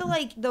and do I it. feel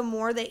like the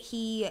more that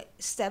he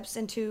steps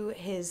into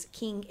his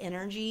king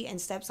energy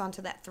and steps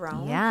onto that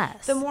throne,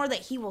 Yes. the more that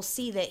he will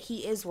see that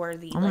he is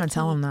worthy. I'm going to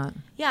tell him that.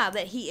 Yeah,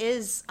 that he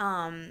is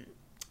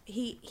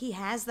he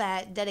has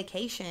that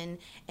dedication,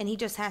 and he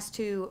just has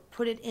to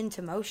put it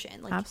into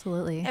motion. Like,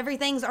 Absolutely.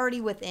 everything's already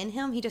within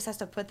him. He just has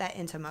to put that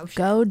into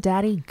motion. Go,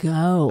 daddy,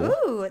 go.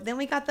 Ooh, then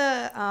we got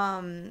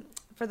the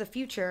for the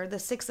future, the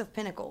Six of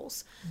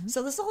Pentacles. Mm-hmm.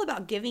 So this is all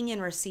about giving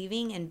and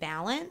receiving and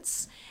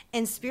balance.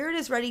 And Spirit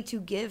is ready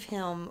to give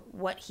him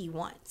what he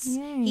wants.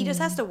 Yay. He just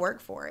has to work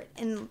for it.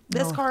 And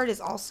this Oh. card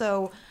is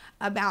also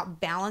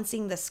about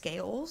balancing the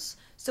scales.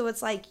 So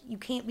it's like you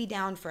can't be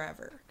down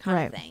forever kind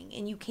Right. of thing.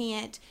 And you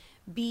can't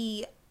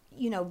be,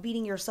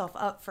 beating yourself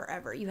up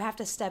forever. You have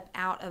to step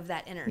out of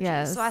that energy.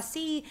 Yes. So I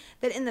see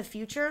that in the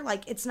future,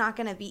 like, it's not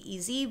going to be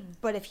easy,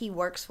 but if he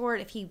works for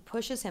it, if he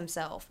pushes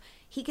himself,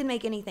 he can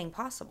make anything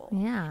possible.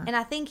 Yeah. And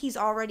I think he's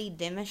already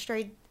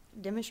demonstrated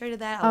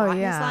that a Oh, lot in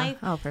his yeah. life.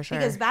 Oh, for sure.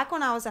 Because back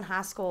when I was in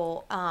high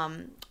school,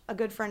 a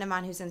good friend of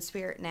mine who's in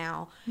Spirit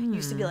now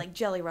used to be like,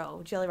 Jelly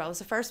Roll. Jelly Roll. It was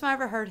the first time I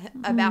ever heard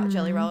about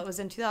Jelly Roll. It was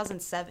in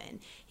 2007.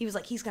 He was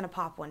like, he's going to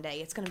pop one day.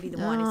 It's going to be the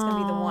one. It's going to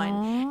be the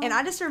one. And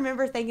I just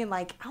remember thinking,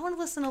 like, I want to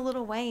listen to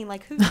Lil Wayne.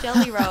 Like, who's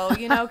Jelly Roll?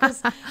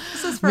 Because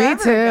this was forever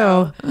Me too.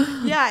 ago.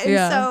 Yeah. And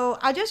Yeah. so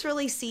I just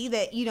really see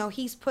that,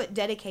 he's put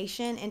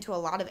dedication into a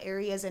lot of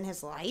areas in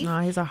his life. No,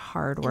 he's a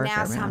hard worker, And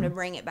now it's time to man.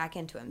 bring it back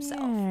into himself.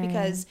 Yay.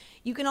 Because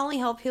you can only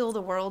help heal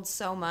the world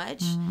so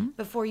much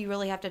before you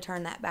really have to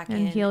turn that back in.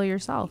 And heal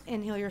yourself.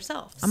 And heal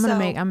yourself.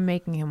 I'm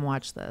making him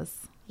watch this.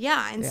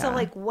 Yeah. And so, Yeah.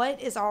 like, what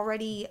is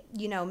already,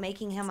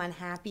 making him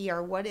unhappy,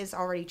 or what is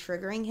already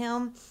triggering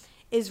him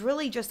is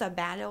really just a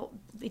battle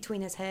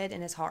between his head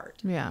and his heart.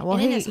 Yeah. Well,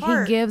 And in he his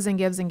heart- gives and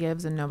gives and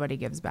gives, and nobody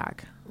gives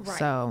back.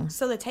 Right.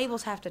 So the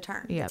tables have to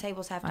turn. yeah, The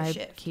tables have to I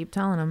shift. keep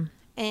telling him.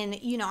 And,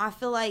 I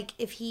feel like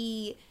if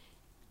he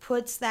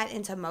puts that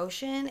into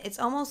motion, it's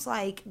almost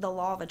like the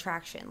law of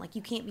attraction. Like,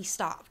 you can't be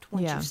stopped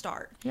once Yeah. you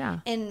start. Yeah.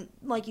 And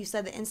like you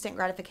said, the instant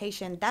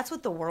gratification, that's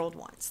what the world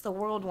wants. The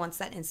world wants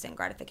that instant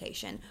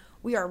gratification.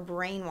 We are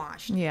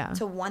brainwashed Yeah.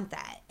 to want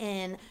that.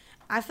 And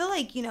I feel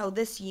like,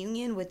 this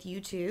union with you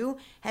two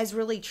has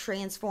really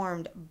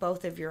transformed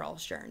both of your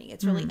all's journey.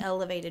 It's really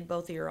elevated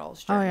both of your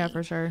all's journey. Oh, yeah,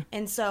 for sure.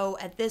 And so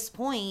at this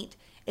point,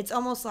 it's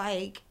almost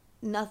like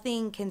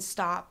nothing can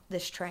stop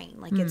this train.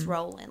 Like, it's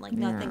rolling. Like,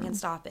 nothing can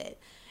stop it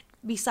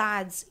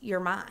besides your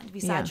mind,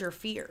 besides Yeah. your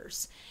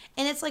fears.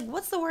 And it's like,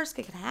 what's the worst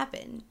that could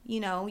happen?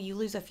 You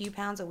lose a few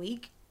pounds a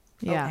week.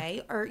 Yeah.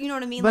 Okay. Or, you know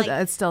what I mean? But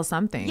like, it's still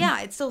something. yeah,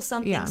 it's still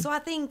something. Yeah. So I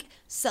think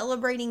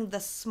celebrating the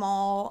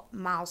small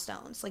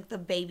milestones, like the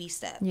baby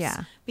steps.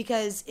 Yeah.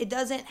 Because it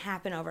doesn't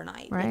happen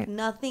overnight. Like, Right.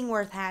 nothing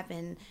worth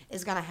happen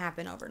is going to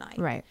happen overnight.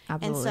 Right.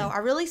 Absolutely. And so I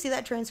really see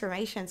that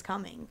transformation's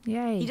coming.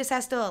 Yay. He just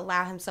has to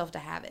allow himself to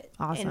have it.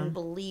 Awesome. And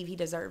believe he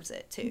deserves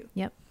it too.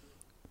 Yep.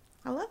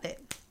 I love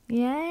it.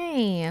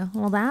 Yay.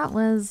 Well,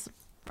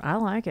 I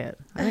like it.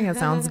 I think it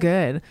sounds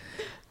good.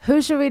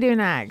 Who should we do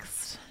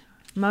next?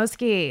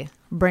 Moski,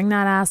 bring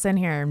that ass in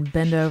here and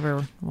bend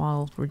over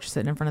while we're just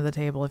sitting in front of the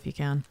table if you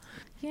can.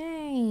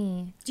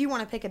 Yay. Do you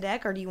want to pick a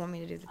deck, or do you want me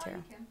to do the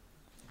tarot?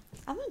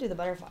 I'm going to do the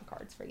butterfly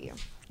cards for you.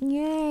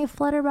 Yay,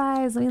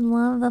 flutterbies. We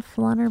love the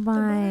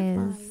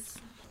flutterbies.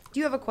 Do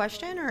you have a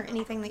question or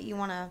anything that you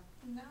want to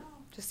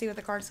just see what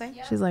the cards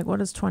say? She's like, what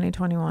does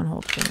 2021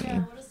 hold for me?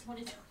 What does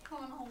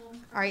 2021 hold?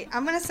 All right,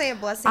 I'm going to say a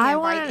blessing I and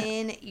wanna- invite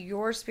in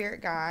your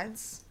spirit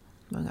guides.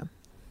 Okay. All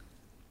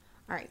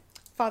right.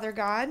 Father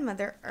God,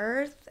 Mother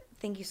Earth,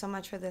 thank you so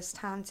much for this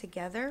time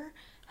together.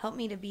 Help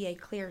me to be a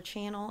clear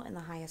channel in the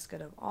highest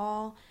good of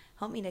all.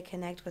 Help me to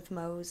connect with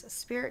Mo's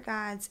spirit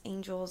guides,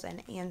 angels,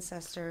 and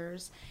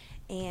ancestors,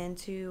 and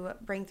to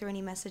bring through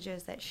any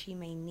messages that she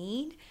may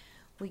need.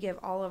 We give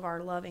all of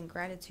our love and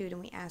gratitude,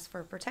 and we ask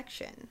for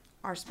protection.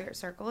 Our spirit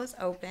circle is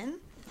open.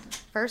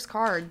 First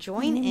card,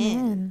 join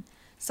in.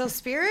 So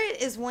Spirit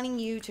is wanting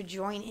you to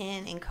join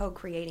in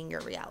co-creating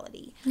your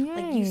reality.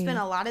 Like, you Yay. spend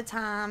a lot of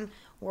time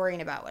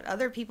worrying about what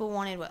other people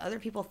wanted, what other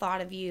people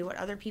thought of you, what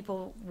other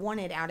people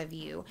wanted out of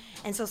you.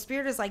 And so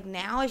Spirit is like,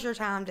 now is your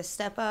time to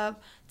step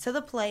up to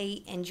the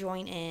plate and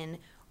join in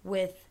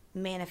with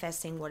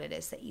manifesting what it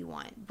is that you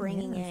want.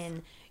 Bringing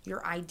in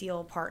your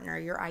ideal partner,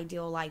 your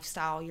ideal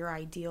lifestyle, your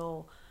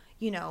ideal,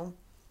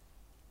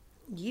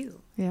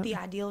 you. Yep. The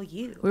ideal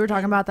you. We were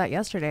talking about that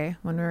yesterday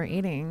when we were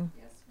eating.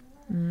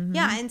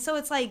 Yeah, and so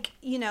it's like,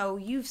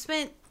 you've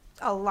spent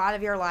a lot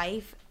of your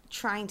life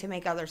trying to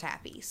make others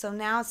happy. So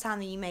now it's time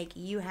that you make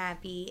you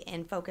happy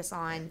and focus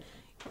on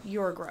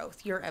your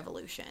growth, your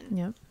evolution.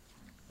 Yep.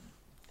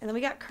 And then we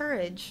got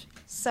courage.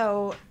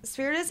 So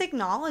Spirit is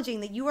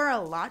acknowledging that you are a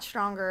lot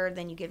stronger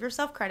than you give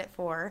yourself credit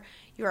for.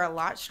 You are a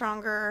lot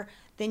stronger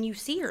than you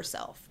see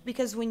yourself.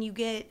 Because when you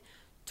get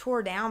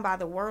tore down by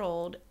the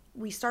world,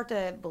 we start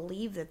to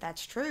believe that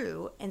that's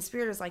true. And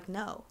Spirit is like,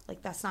 no,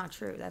 like that's not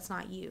true. That's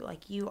not you.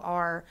 Like you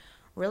are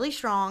really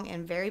strong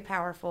and very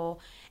powerful.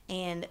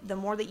 And the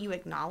more that you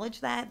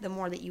acknowledge that, the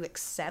more that you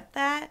accept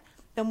that,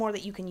 the more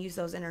that you can use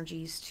those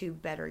energies to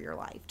better your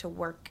life, to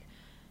work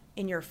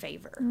in your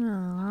favor.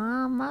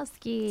 Aw,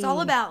 musky. It's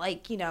all about,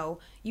 like, you know,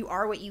 you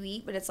are what you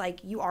eat, but it's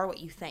like you are what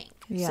you think.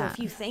 Yeah. So if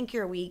you think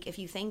you're weak, if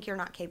you think you're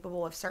not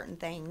capable of certain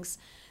things,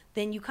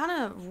 then you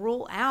kind of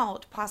rule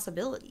out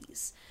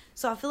possibilities.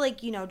 So I feel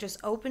like, you know, just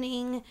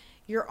opening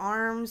your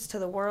arms to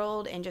the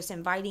world and just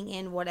inviting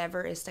in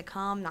whatever is to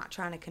come, not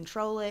trying to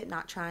control it,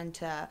 not trying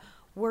to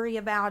worry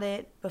about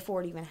it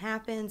before it even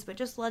happens, but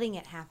just letting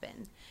it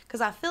happen.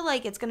 Because I feel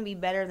like it's going to be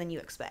better than you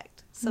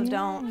expect. So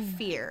don't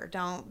fear.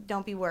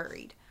 Don't be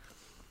worried.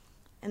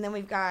 And then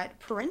we've got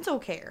parental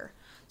care.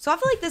 So I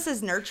feel like this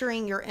is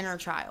nurturing your inner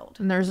child.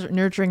 And there's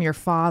nurturing your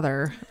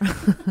father.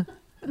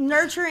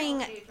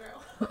 Nurturing,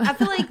 I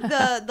feel like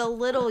the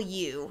little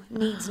you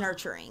needs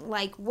nurturing.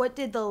 Like, what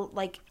did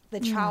the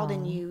child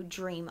in you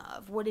dream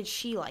of? What did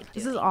she like doing?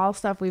 This is all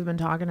stuff we've been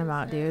talking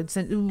about, dude.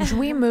 Since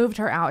we moved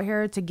her out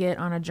here to get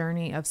on a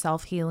journey of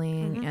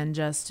self-healing and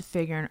just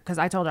figuring, because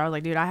I told her, I was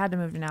like, dude, I had to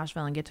move to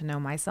Nashville and get to know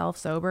myself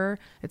sober.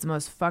 It's the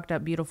most fucked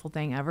up, beautiful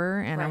thing ever.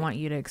 And I want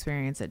you to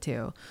experience it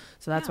too.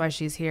 So that's why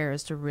she's here,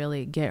 is to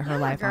really get her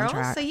life on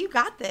track. So you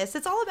got this.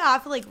 It's all about,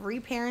 I feel like,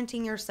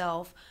 reparenting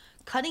yourself,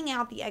 cutting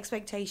out the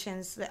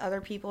expectations that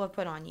other people have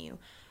put on you,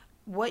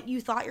 what you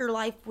thought your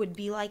life would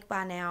be like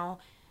by now,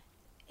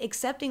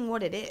 accepting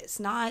what it is,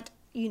 not,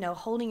 you know,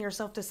 holding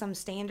yourself to some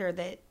standard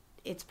that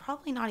it's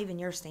probably not even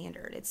your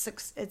standard. It's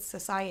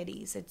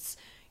society's, it's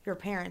your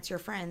parents, your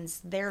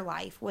friends, their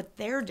life, what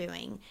they're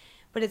doing.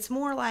 But it's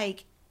more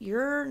like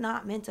you're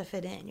not meant to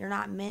fit in. You're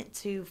not meant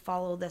to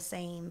follow the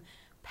same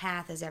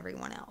path as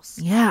everyone else.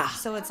 Yeah.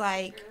 So it's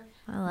like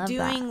I love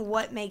doing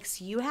what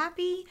makes you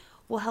happy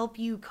will help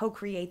you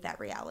co-create that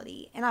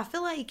reality. And I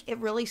feel like it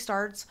really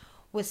starts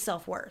with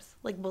self-worth,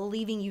 like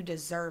believing you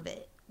deserve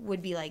it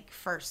would be like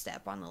first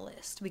step on the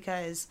list,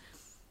 because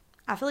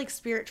I feel like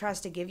Spirit tries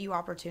to give you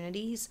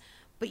opportunities,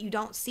 but you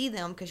don't see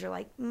them because you're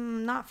like,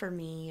 not for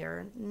me,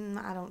 or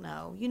I don't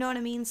know. You know what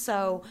I mean?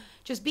 So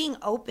just being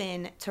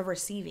open to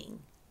receiving,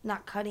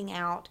 not cutting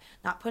out,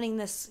 not putting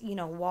this, you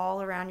know,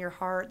 wall around your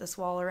heart, this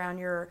wall around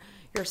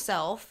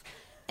yourself,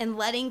 and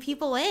letting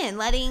people in,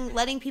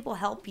 letting people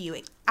help you.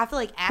 I feel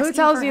like asking Who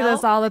tells for you help,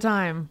 this all the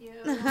time?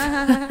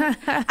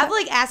 I feel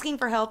like asking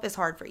for help is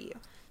hard for you.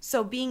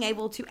 So being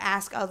able to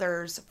ask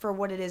others for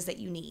what it is that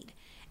you need,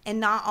 and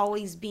not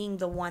always being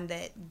the one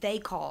that they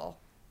call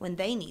when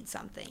they need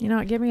something. You know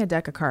what? Give me a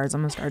deck of cards.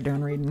 I'm going to start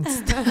doing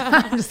readings.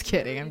 I'm just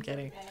kidding. I'm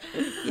kidding.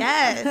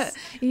 Yes.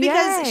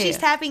 Because Yay. she's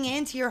tapping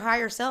into your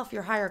higher self,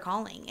 your higher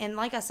calling. And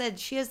like I said,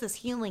 she has this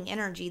healing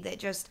energy that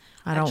just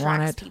I don't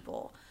want attracts it.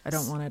 people. I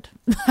don't want it.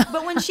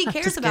 But when she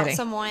cares Just about kidding.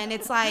 someone,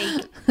 it's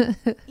like,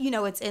 you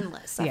know, it's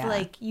endless. I Yeah, feel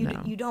like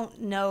you don't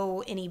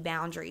know any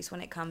boundaries when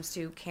it comes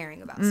to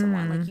caring about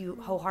someone. Like, you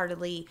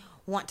wholeheartedly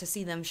want to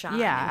see them shine.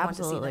 Yeah, and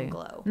absolutely. Want to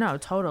see them glow. No,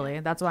 totally.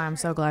 That's why I'm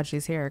so glad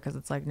she's here, because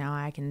it's like, now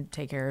I can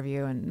take care of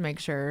you and make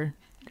sure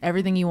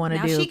everything you want to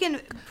Now do. she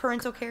can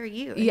parental care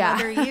you. And Yeah.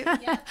 mother you.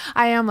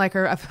 I am like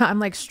her. I'm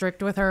like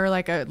strict with her,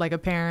 like a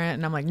parent,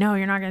 and I'm like, no,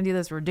 you're not gonna do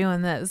this. We're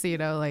doing this, you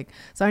know. Like,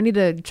 so I need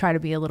to try to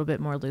be a little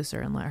bit more looser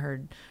and let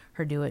her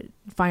do it.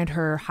 Find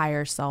her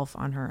higher self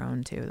on her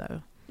own too,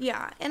 though.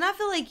 Yeah, and I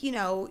feel like, you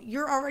know,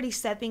 you're already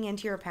stepping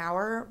into your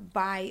power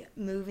by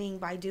moving,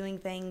 by doing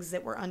things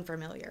that were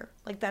unfamiliar.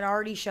 Like, that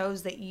already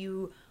shows that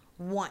you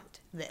want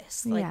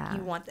this. Like, Yeah.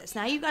 you want this.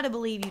 Now you got to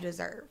believe you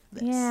deserve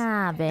this.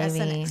 Yeah, baby. That's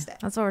the next step.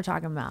 That's what we're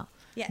talking about.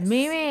 Yes.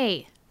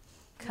 Mimi,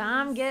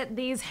 come get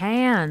these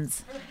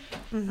hands.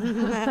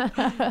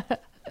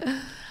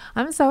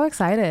 I'm so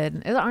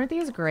excited. Aren't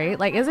these great?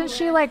 Like, isn't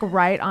she like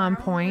right on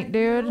point,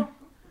 dude?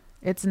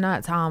 It's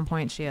nuts how on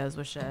point she is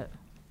with shit.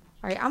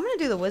 All right, I'm going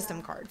to do the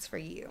wisdom cards for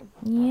you.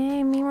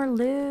 Yay, Mimi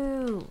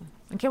Lou.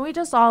 And can we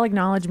just all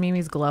acknowledge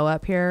Mimi's glow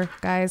up here,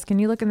 guys? Can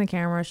you look in the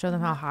camera, show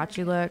them how hot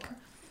you look?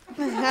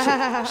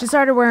 She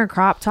started wearing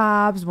crop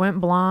tops,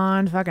 went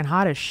blonde, fucking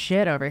hot as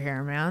shit over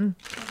here, man.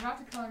 I'm about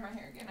to color my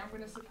hair again. I'm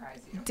going to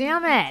surprise you.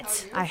 Damn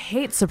it. I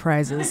hate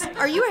surprises.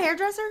 Are you a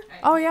hairdresser?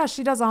 Oh, yeah,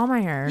 she does all my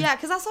hair. Yeah,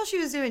 because I saw she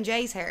was doing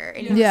Jay's hair.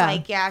 And he was Yeah.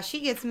 like, yeah,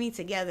 she gets me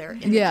together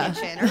in the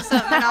kitchen or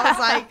something. And I was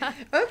like,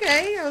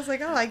 okay. I was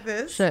like, I like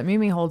this. Shit,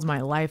 Mimi holds my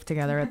life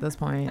together at this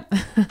point.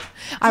 Do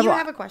you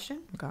have a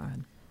question? Go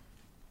ahead.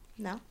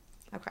 No?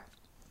 Okay.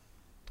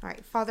 All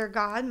right. Father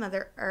God,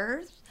 Mother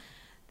Earth,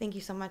 thank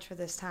you so much for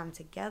this time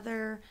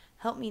together.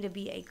 Help me to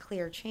be a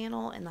clear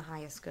channel in the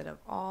highest good of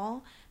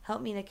all.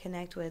 Help me to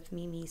connect with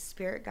Mimi's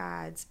spirit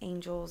guides,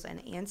 angels,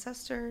 and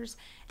ancestors,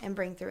 and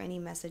bring through any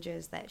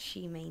messages that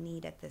she may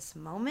need at this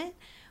moment.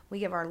 We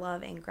give our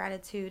love and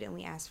gratitude, and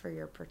we ask for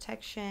your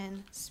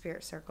protection.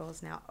 Spirit circle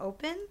is now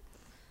open.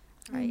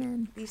 Right.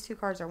 Amen. These two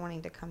cards are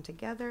wanting to come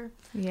together.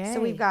 Yay. So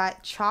we've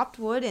got chopped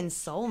wood and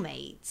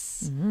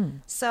soulmates.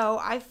 So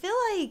I feel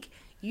like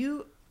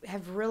you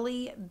have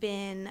really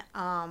been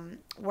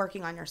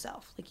working on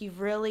yourself. Like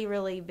you've really,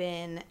 really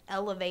been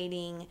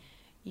elevating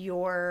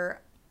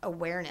your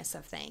awareness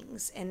of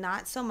things and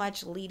not so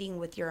much leading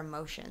with your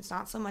emotions,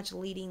 not so much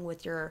leading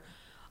with your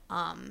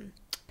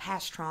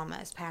past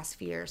traumas, past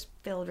fears,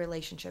 failed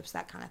relationships,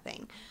 that kind of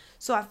thing.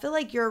 So I feel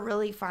like you're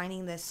really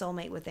finding this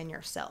soulmate within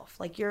yourself.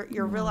 Like you're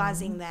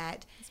realizing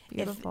that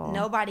if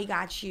nobody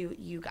got you,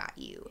 you got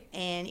you.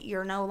 And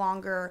you're no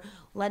longer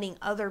letting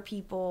other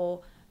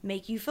people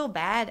make you feel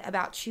bad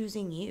about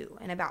choosing you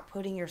and about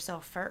putting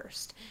yourself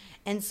first.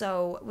 And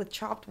so with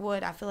chopped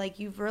wood, I feel like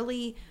you've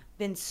really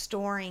been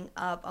storing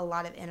up a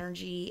lot of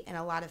energy and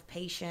a lot of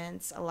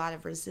patience, a lot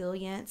of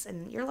resilience.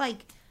 And you're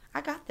like, I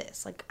got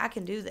this. Like, I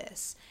can do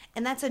this.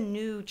 And that's a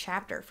new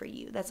chapter for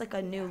you. That's like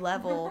a new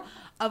level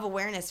of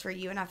awareness for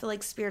you. And I feel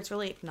like Spirit's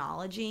really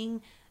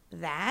acknowledging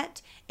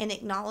that and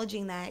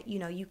acknowledging that, you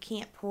know, you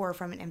can't pour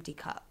from an empty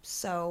cup.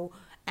 So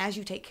as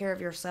you take care of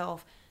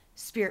yourself,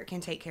 Spirit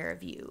can take care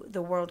of you.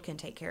 The world can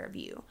take care of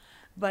you.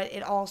 But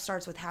it all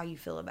starts with how you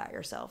feel about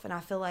yourself. And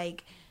I feel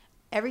like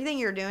everything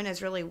you're doing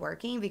is really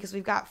working because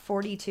we've got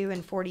 42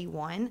 and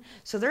 41.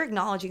 So they're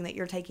acknowledging that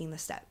you're taking the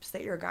steps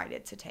that you're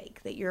guided to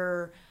take, that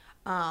you're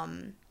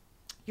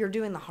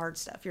doing the hard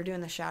stuff. You're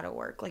doing the shadow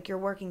work. Like you're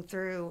working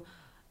through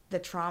the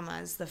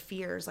traumas, the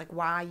fears, like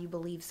why you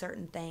believe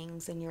certain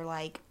things. And you're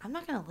like, I'm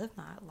not going to live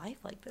my life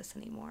like this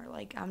anymore.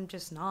 Like I'm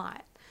just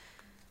not.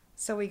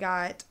 So we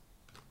got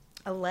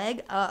a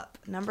leg up,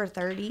 number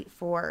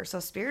 34. So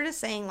Spirit is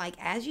saying like,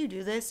 as you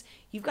do this,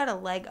 you've got a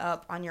leg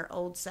up on your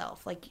old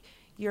self. Like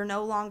you're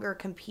no longer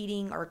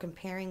competing or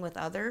comparing with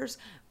others,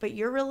 but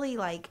you're really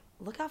like,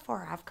 look how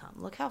far I've come.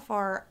 Look how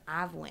far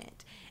I've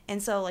went.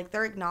 And so, like,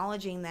 they're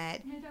acknowledging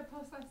that. I made that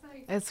post last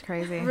night. It's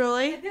crazy.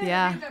 Really?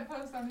 Yeah. I made that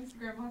post on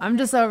Instagram last I'm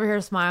just over here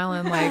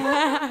smiling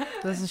like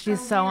she's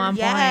so on point.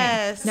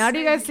 Yes. Now do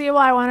you guys see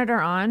why I wanted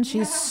her on?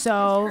 She's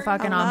so it's crazy.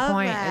 fucking I on love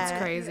point. that.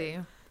 It's crazy.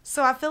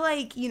 So I feel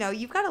like, you know,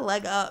 you've got a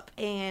leg up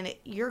and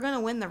you're going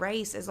to win the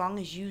race as long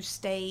as you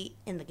stay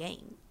in the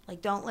game.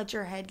 Like, don't let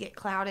your head get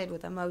clouded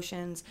with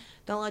emotions.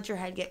 Don't let your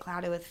head get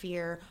clouded with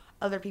fear,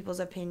 other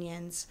people's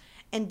opinions.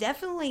 And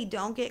definitely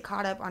don't get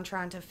caught up on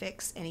trying to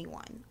fix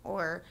anyone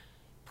or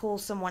pull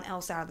someone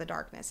else out of the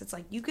darkness. It's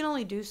like you can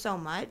only do so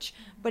much,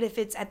 but if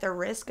it's at the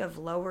risk of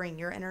lowering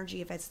your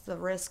energy, if it's the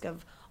risk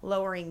of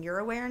lowering your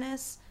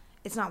awareness,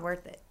 it's not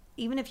worth it.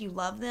 Even if you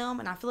love them,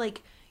 and I feel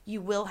like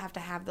you will have to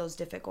have those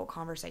difficult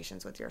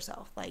conversations with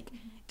yourself. Like,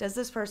 does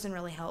this person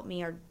really help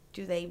me or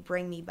do they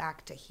bring me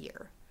back to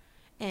here?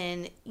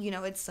 And, you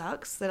know, it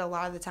sucks that a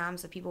lot of the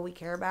times the people we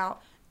care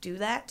about do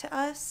that to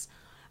us.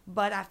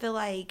 But I feel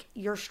like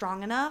you're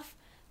strong enough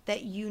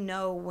that you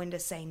know when to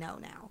say no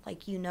now.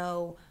 Like, you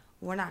know,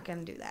 we're not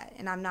going to do that.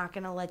 And I'm not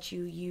going to let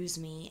you use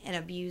me and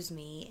abuse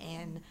me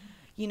and,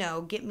 you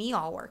know, get me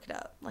all worked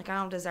up. Like, I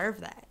don't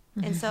deserve that.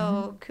 And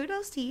so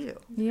kudos to you.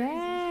 Yay.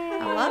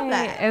 I love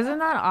that. Isn't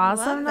that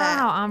awesome, though, that.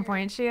 how on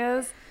point she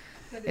is?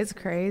 It's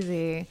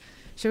crazy.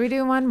 Should we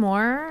do one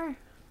more?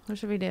 What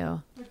should we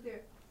do? Let's do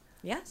it.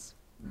 Yes.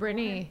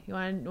 Brittany, you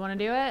want to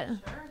do it?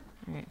 Sure.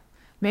 All right.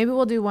 Maybe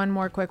we'll do one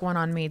more quick one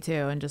on me,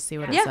 too, and just see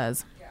what it Yeah.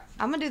 says.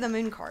 I'm going to do the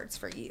moon cards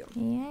for you.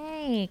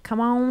 Yay. Come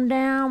on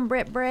down,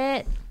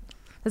 Britt.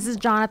 This is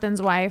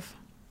Jonathan's wife.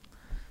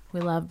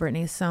 We love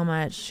Brittany so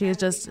much. She is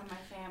just... my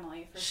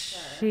family, for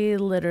sure. She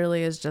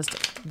literally is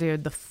just,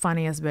 dude, the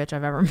funniest bitch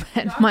I've ever met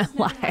in my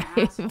life.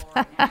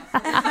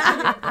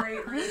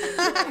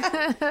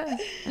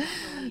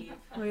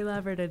 We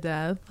love her to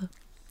death.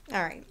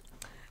 All right.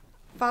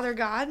 Father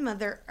God,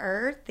 Mother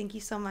Earth, thank you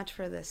so much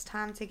for this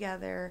time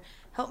together.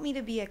 Help me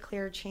to be a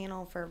clear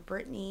channel for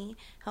Brittany.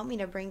 Help me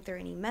to bring through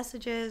any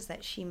messages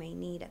that she may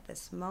need at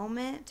this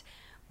moment.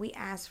 We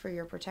ask for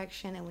your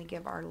protection and we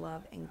give our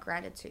love and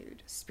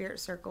gratitude. Spirit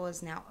Circle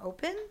is now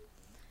open.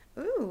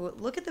 Ooh,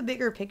 look at the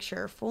bigger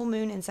picture. Full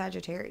moon in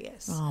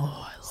Sagittarius.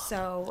 Oh, I love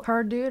So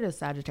her dude is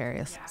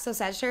Sagittarius. So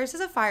Sagittarius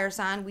is a fire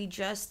sign. We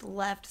just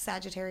left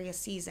Sagittarius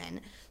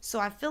season. So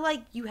I feel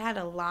like you had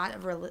a lot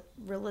of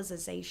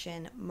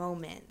realization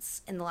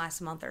moments in the last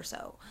month or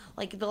so.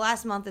 Like the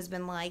last month has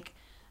been like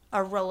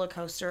a roller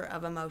coaster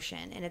of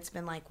emotion. And it's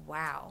been like,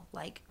 wow,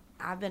 like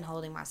I've been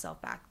holding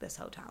myself back this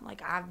whole time.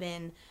 Like I've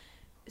been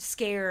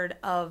scared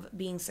of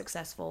being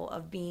successful,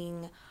 of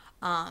being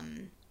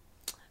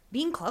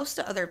close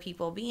to other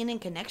people, being in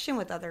connection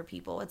with other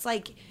people. It's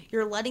like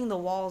you're letting the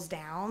walls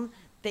down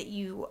that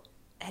you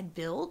had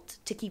built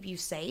to keep you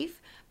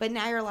safe. But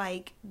now you're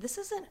like, this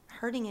isn't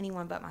hurting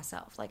anyone but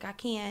myself. Like I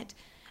can't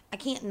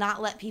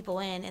not let people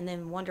in and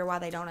then wonder why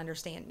they don't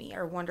understand me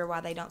or wonder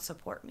why they don't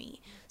support me.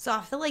 So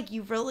I feel like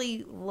you've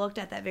really looked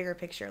at that bigger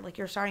picture. Like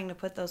you're starting to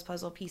put those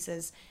puzzle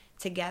pieces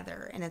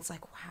together and it's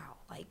like, wow,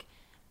 like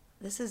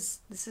this is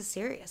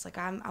serious. Like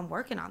I'm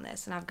working on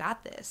this and I've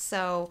got this.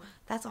 So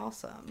that's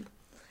awesome.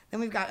 Then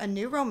we've got a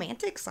new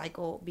romantic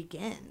cycle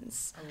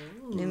begins.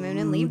 New moon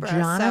in Libra.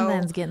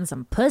 Jonathan's getting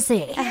some pussy.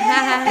 More sex? Is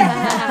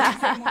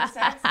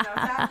that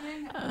what's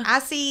happening? I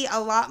see a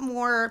lot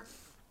more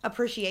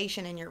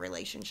appreciation in your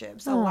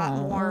relationships. A lot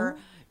more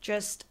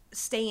just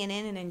staying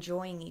in and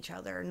enjoying each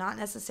other. Not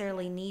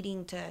necessarily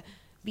needing to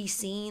be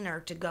seen or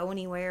to go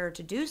anywhere or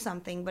to do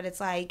something, but it's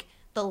like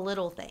the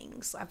little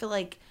things. I feel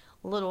like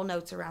little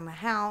notes around the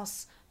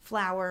house,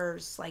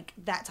 flowers, like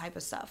that type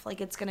of stuff.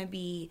 Like it's going to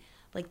be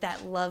like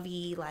that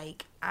lovey,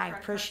 like, I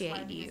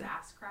appreciate you.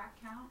 Ass crack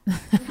count?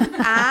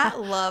 I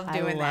love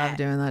doing that. I love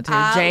doing that too.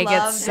 I Jay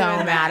love gets so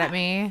doing mad that. at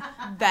me.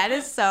 That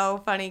is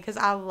so funny because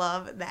I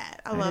love that.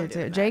 I love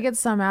doing that. Jay gets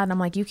so mad and I'm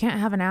like, you can't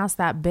have an ass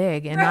that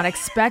big and not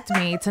expect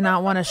me to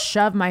not want to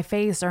shove my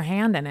face or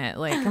hand in it.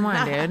 Like, come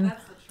on, dude.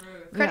 That's the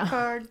truth. Credit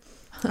card.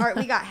 All right,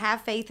 we got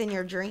have faith in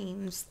your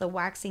dreams, the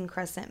waxing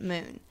crescent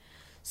moon.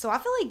 So I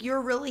feel like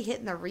you're really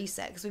hitting the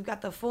reset because we've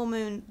got the full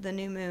moon, the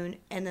new moon,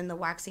 and then the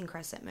waxing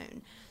crescent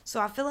moon. So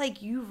I feel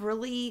like you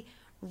really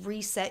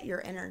reset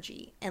your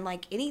energy. And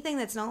like anything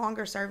that's no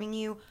longer serving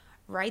you,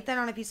 write that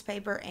on a piece of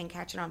paper and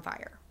catch it on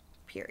fire,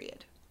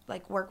 period.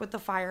 Like work with the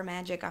fire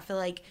magic. I feel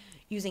like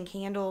using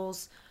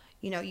candles,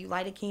 you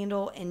light a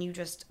candle and you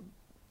just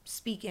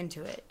speak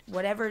into it.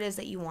 Whatever it is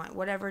that you want,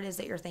 whatever it is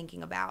that you're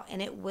thinking about.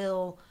 And it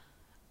will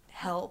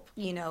help,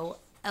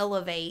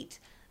 elevate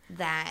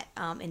that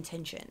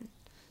intention.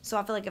 So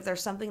I feel like if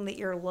there's something that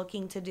you're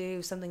looking to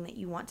do, something that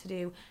you want to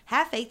do,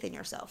 have faith in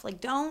yourself.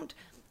 Like don't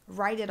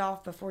write it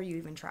off before you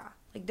even try.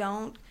 Like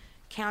don't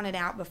count it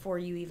out before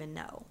you even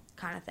know,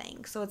 kind of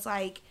thing. So it's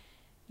like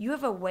you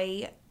have a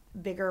way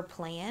bigger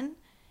plan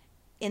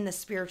in the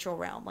spiritual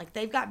realm. Like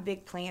they've got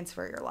big plans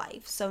for your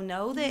life. So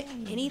know that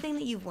anything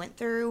that you've went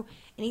through,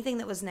 anything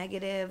that was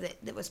negative,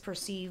 that was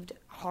perceived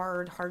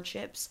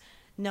hardships,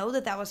 know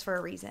that was for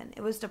a reason.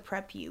 It was to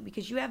prep you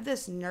because you have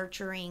this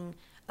nurturing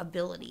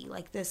ability,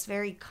 like this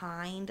very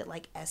kind,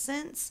 like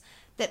essence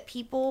that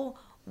people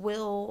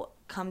will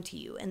come to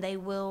you and they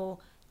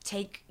will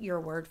take your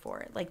word for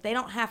it. Like they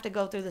don't have to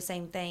go through the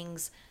same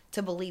things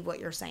to believe what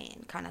you're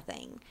saying, kind of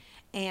thing.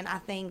 And I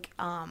think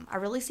I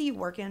really see you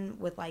working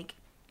with like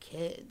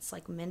kids,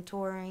 like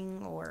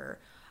mentoring or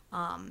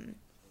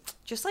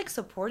just like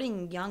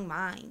supporting young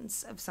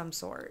minds of some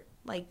sort.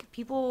 Like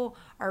people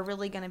are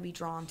really going to be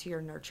drawn to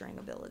your nurturing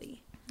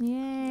ability.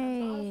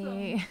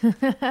 Yay.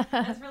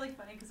 That's really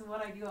funny because of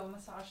what I do. I'm a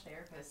massage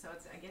therapist, so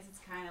I guess it's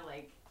kind of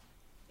like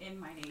in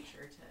my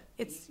nature to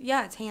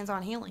It's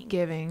hands-on healing.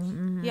 Giving.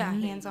 Mm-hmm. Yeah,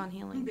 hands-on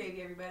healing.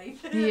 baby everybody.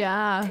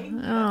 Yeah.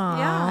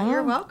 Yeah,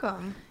 you're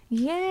welcome.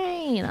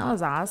 Yay. That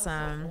was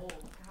awesome.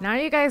 Now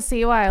you guys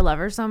see why I love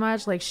her so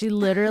much. Like she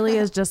literally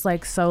is just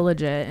like so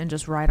legit and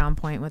just right on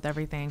point with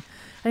everything.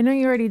 I know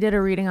you already did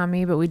a reading on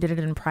me, but we did it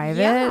in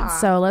private. Yeah.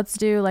 So let's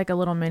do like a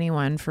little mini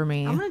one for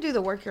me. I'm going to do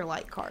the work your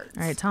light cards.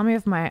 All right. Tell me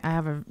if I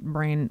have a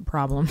brain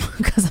problem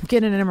because I'm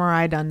getting an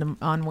MRI done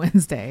on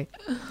Wednesday.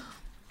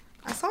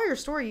 I saw your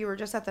story. You were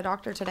just at the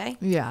doctor today.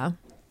 Yeah.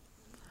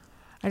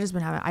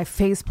 I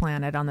face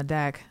planted on the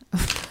deck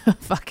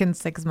fucking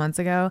 6 months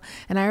ago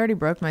and I already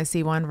broke my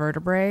C1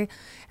 vertebrae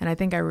and I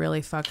think I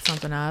really fucked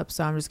something up.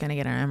 So I'm just going to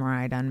get an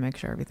MRI done, make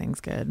sure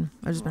everything's good.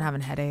 I've just been having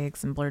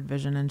headaches and blurred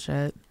vision and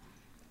shit.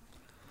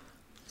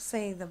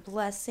 Say the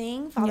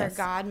blessing. Father Yes.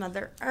 God,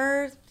 Mother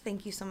Earth,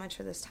 thank you so much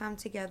for this time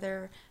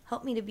together.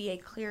 Help me to be a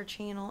clear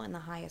channel in the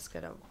highest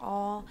good of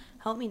all.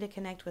 Help me to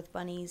connect with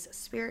bunnies,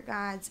 spirit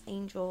guides,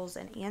 angels,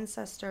 and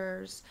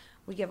ancestors.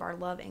 We give our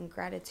love and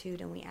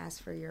gratitude and we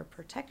ask for your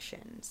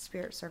protection.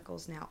 Spirit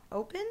circles now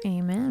open.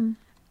 Amen.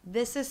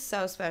 This is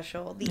so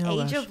special. The Oh,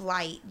 Age gosh. of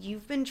Light.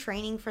 You've been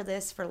training for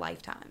this for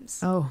lifetimes.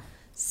 Oh,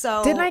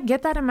 So didn't I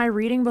get that in my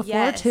reading before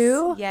yes,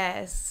 too?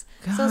 Yes.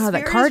 God, So that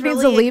Spirit card is needs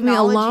to really leave me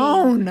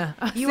acknowledging- alone.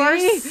 You are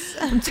See?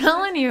 I'm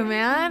telling you,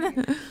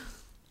 man.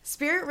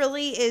 Spirit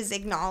really is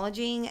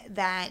acknowledging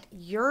that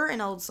you're an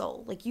old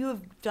soul. Like you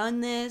have done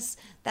this.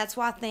 That's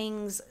why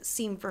things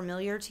seem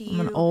familiar to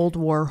you. I'm an old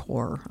war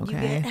whore. You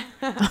Okay,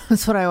 get-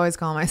 that's what I always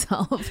call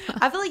myself.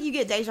 I feel like you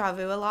get deja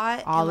vu a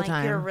lot. All and the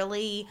like you're time.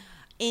 really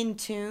in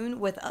tune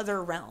with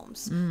other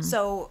realms. Mm.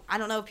 So I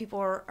don't know if people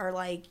are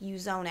like you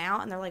zone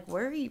out and they're like,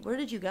 where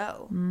did you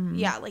go?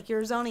 Yeah, like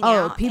you're zoning Oh,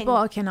 out. people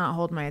and- cannot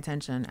hold my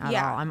attention at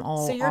all. I'm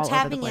all so you're all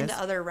tapping over the into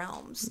place. other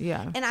realms.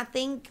 Yeah. And I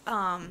think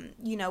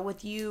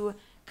with you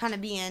kind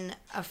of being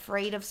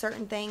afraid of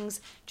certain things,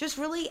 just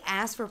really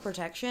ask for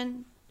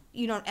protection,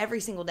 every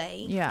single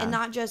day. Yeah. And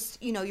not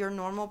just, your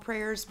normal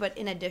prayers, but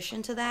in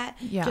addition to that,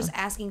 Yeah. just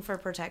asking for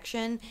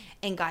protection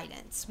and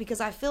guidance.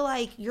 Because I feel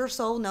like your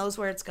soul knows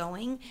where it's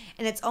going.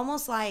 And it's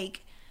almost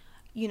like,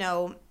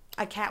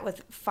 a cat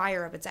with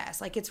fire up its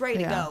ass. Like it's ready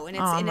to Yeah. go and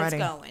Oh, I'm it's ready.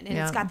 going and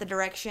Yeah. it's got the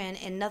direction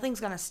and nothing's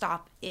going to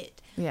stop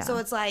it. Yeah. So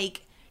it's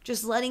like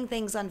just letting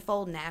things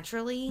unfold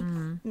naturally,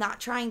 not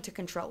trying to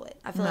control it.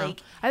 I feel No.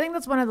 like I think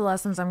that's one of the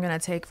lessons I'm going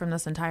to take from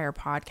this entire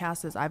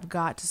podcast is I've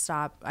got to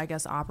stop, I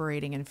guess,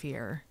 operating in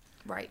fear.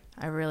 right.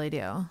 I really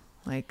do.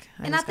 Like,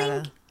 And just I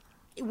gotta-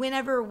 think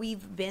whenever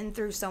we've been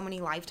through so many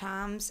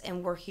lifetimes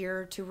and we're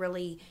here to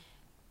really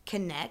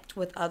connect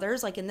with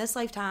others. Like in this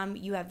lifetime,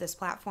 you have this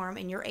platform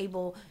and you're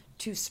able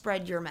to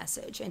spread your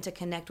message and to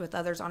connect with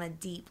others on a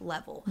deep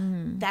level.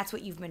 That's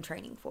what you've been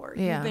training for.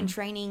 Yeah. You've been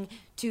training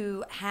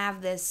to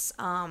have this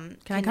Can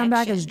I come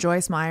back as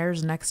Joyce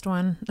Meyer's next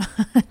one?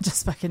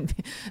 Just fucking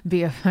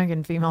be a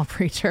fucking female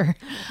preacher.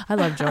 I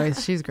love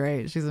Joyce. She's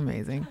great. She's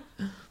amazing.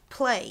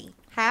 Play.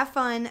 Have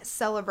fun,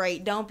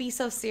 celebrate. Don't be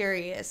so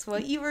serious.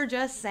 What you were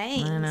just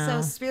saying.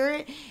 So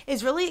Spirit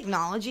is really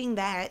acknowledging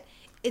that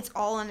it's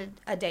all in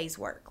a day's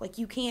work. Like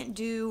you can't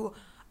do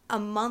a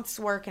month's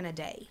work in a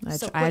day.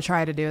 I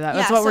try to do that.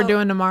 That's what we're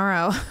doing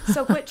tomorrow.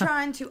 So quit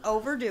trying to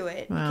overdo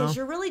it because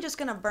you're really just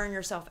going to burn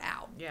yourself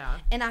out. Yeah.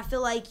 And I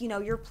feel like,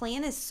 your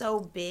plan is so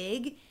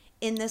big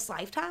in this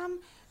lifetime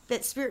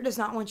that Spirit does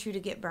not want you to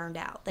get burned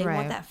out. They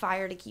want that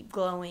fire to keep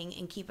glowing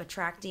and keep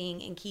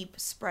attracting and keep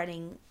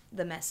spreading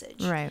the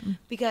message. Right.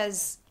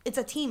 Because it's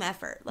a team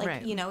effort.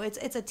 Like,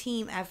 it's a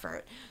team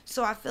effort.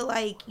 So I feel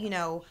like,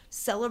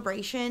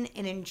 celebration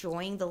and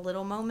enjoying the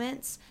little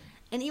moments.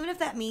 And even if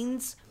that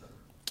means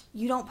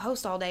you don't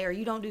post all day or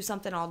you don't do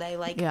something all day,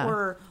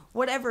 or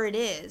whatever it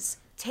is,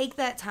 take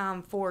that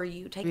time for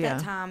you. Take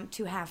that time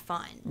to have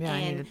fun. Yeah,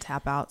 and I need to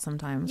tap out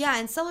sometimes. Yeah,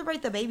 and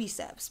celebrate the baby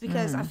steps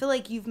because I feel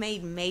like you've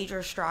made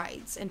major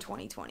strides in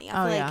 2020. I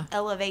feel like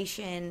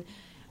elevation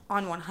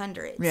on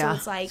 100. Yeah, so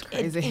it's like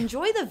crazy.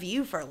 Enjoy the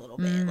view for a little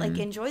bit. Like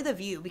enjoy the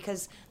view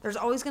because there's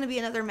always going to be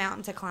another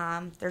mountain to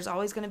climb. There's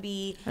always going to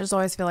be. I just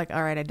always feel like,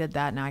 all right, I did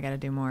that. Now I got to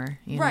do more.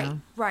 You know?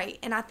 Right.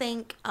 And I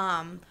think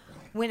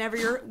when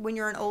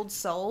you're an old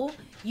soul,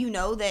 you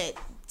know that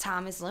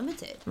time is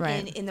limited.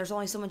 Right. And there's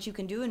only so much you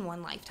can do in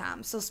one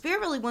lifetime. So Spirit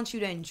really wants you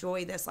to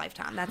enjoy this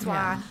lifetime. That's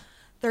why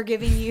they're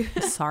giving you.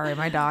 Sorry,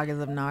 my dog is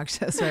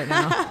obnoxious right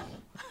now.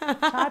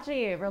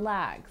 Chachi,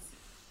 relax.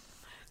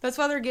 That's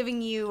why they're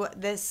giving you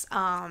this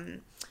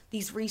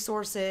these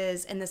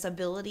resources and this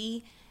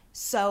ability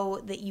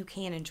so that you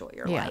can enjoy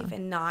your life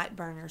and not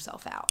burn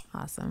yourself out.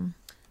 Awesome.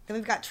 Then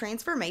we've got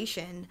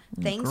transformation.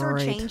 Things are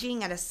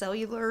changing at a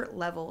cellular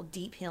level,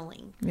 deep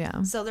healing.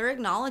 Yeah. So they're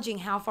acknowledging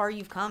how far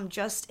you've come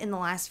just in the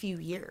last few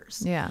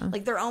years. Yeah.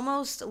 Like they're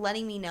almost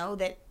letting me know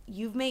that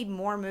you've made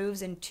more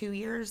moves in 2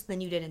 years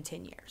than you did in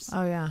 10 years.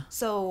 Oh, yeah.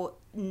 So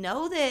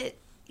know that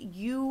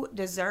you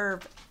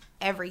deserve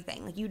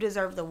everything. Like you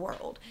deserve the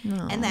world.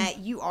 And that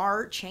you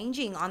are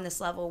changing on this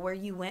level where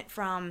you went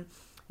from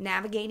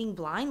navigating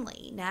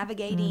blindly,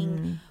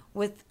 navigating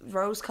with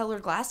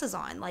rose-colored glasses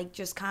on, like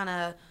just kind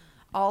of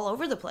all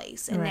over the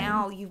place. And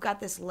now you've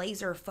got this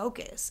laser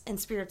focus and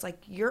Spirit's like,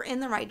 you're in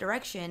the right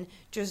direction.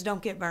 Just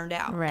don't get burned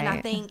out. Right. And I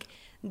think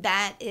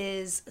that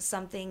is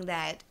something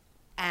that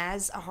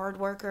as a hard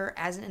worker,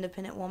 as an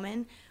independent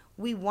woman,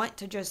 we want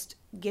to just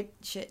get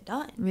shit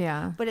done.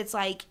 Yeah. But it's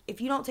like,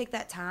 if you don't take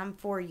that time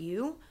for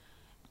you,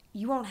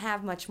 you won't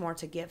have much more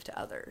to give to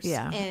others.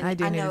 Yeah. And I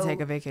do need to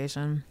take a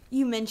vacation.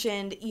 You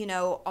mentioned,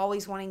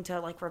 always wanting to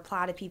like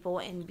reply to people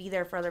and be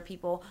there for other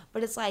people.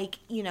 But it's like,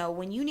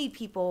 when you need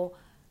people,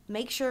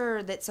 make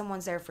sure that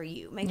someone's there for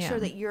you. Make sure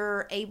that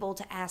you're able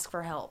to ask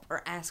for help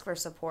or ask for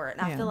support.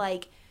 And I feel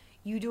like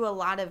you do a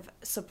lot of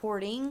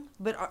supporting,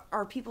 but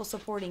are people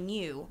supporting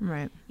you?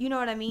 Right. You know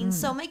what I mean?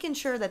 So making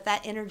sure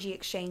that energy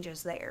exchange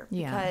is there.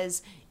 Yeah.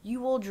 Because you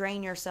will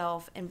drain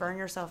yourself and burn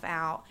yourself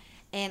out.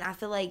 And I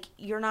feel like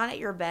you're not at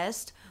your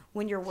best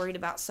when you're worried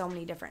about so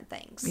many different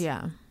things.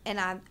 Yeah. And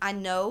I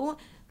know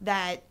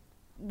that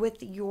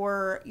with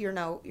your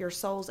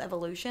soul's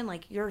evolution,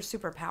 like you're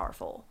super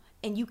powerful.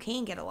 And you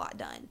can get a lot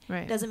done.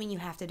 Right. Doesn't mean you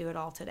have to do it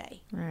all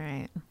today. All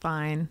right.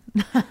 Fine.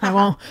 I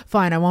won't.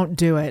 Fine. I won't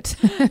do it.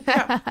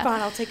 Fine.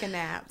 I'll take a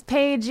nap.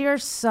 Paige, you're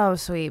so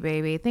sweet,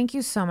 baby. Thank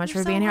you so much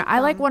for being here.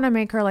 I want to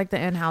make her like the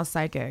in-house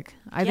psychic.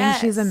 I think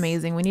she's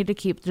amazing. We need to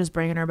keep just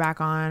bringing her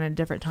back on at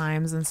different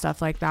times and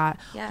stuff like that.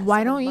 Yes,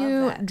 Why don't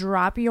you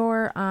drop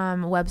your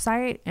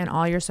website and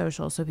all your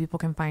socials so people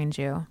can find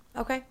you?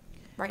 Okay.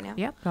 Right now?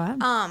 Yep. Go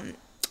ahead.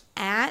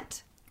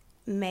 At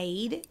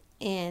Made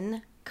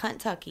in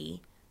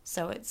Kentucky.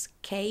 So it's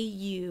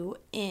KUNTUCKY.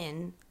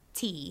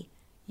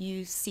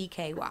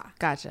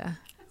 Gotcha.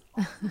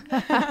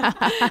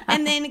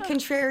 And then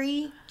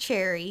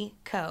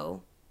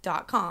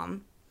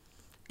contrarycherryco.com.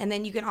 And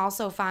then you can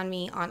also find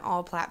me on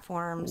all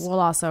platforms. We'll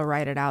also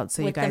write it out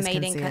so you guys can see it.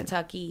 With the Made in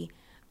Kentucky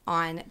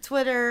on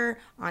Twitter,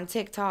 on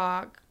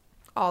TikTok,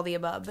 all the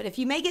above. But if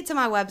you make it to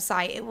my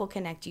website, it will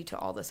connect you to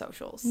all the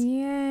socials.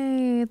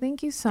 Yay.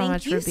 Thank you so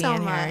much for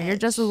being here. You're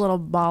just a little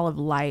ball of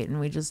light, and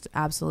we just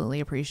absolutely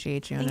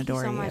appreciate you and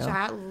adore you. Thank you so much.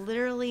 I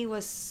literally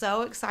was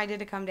so excited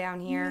to come down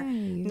here. Yay.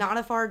 Not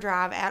a far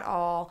drive at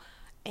all.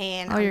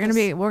 And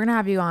we're gonna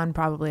have you on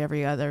probably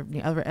every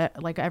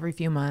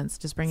few months.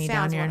 Just bring you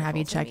down here and have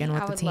you check in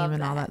with the team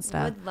and all that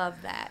stuff. I would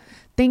love that.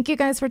 Thank you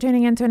guys for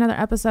tuning in to another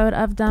episode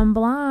of Dumb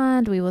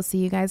Blonde. We will see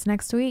you guys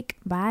next week.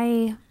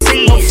 Bye.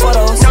 No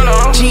photos,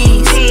 no,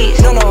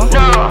 G's,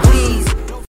 no, please.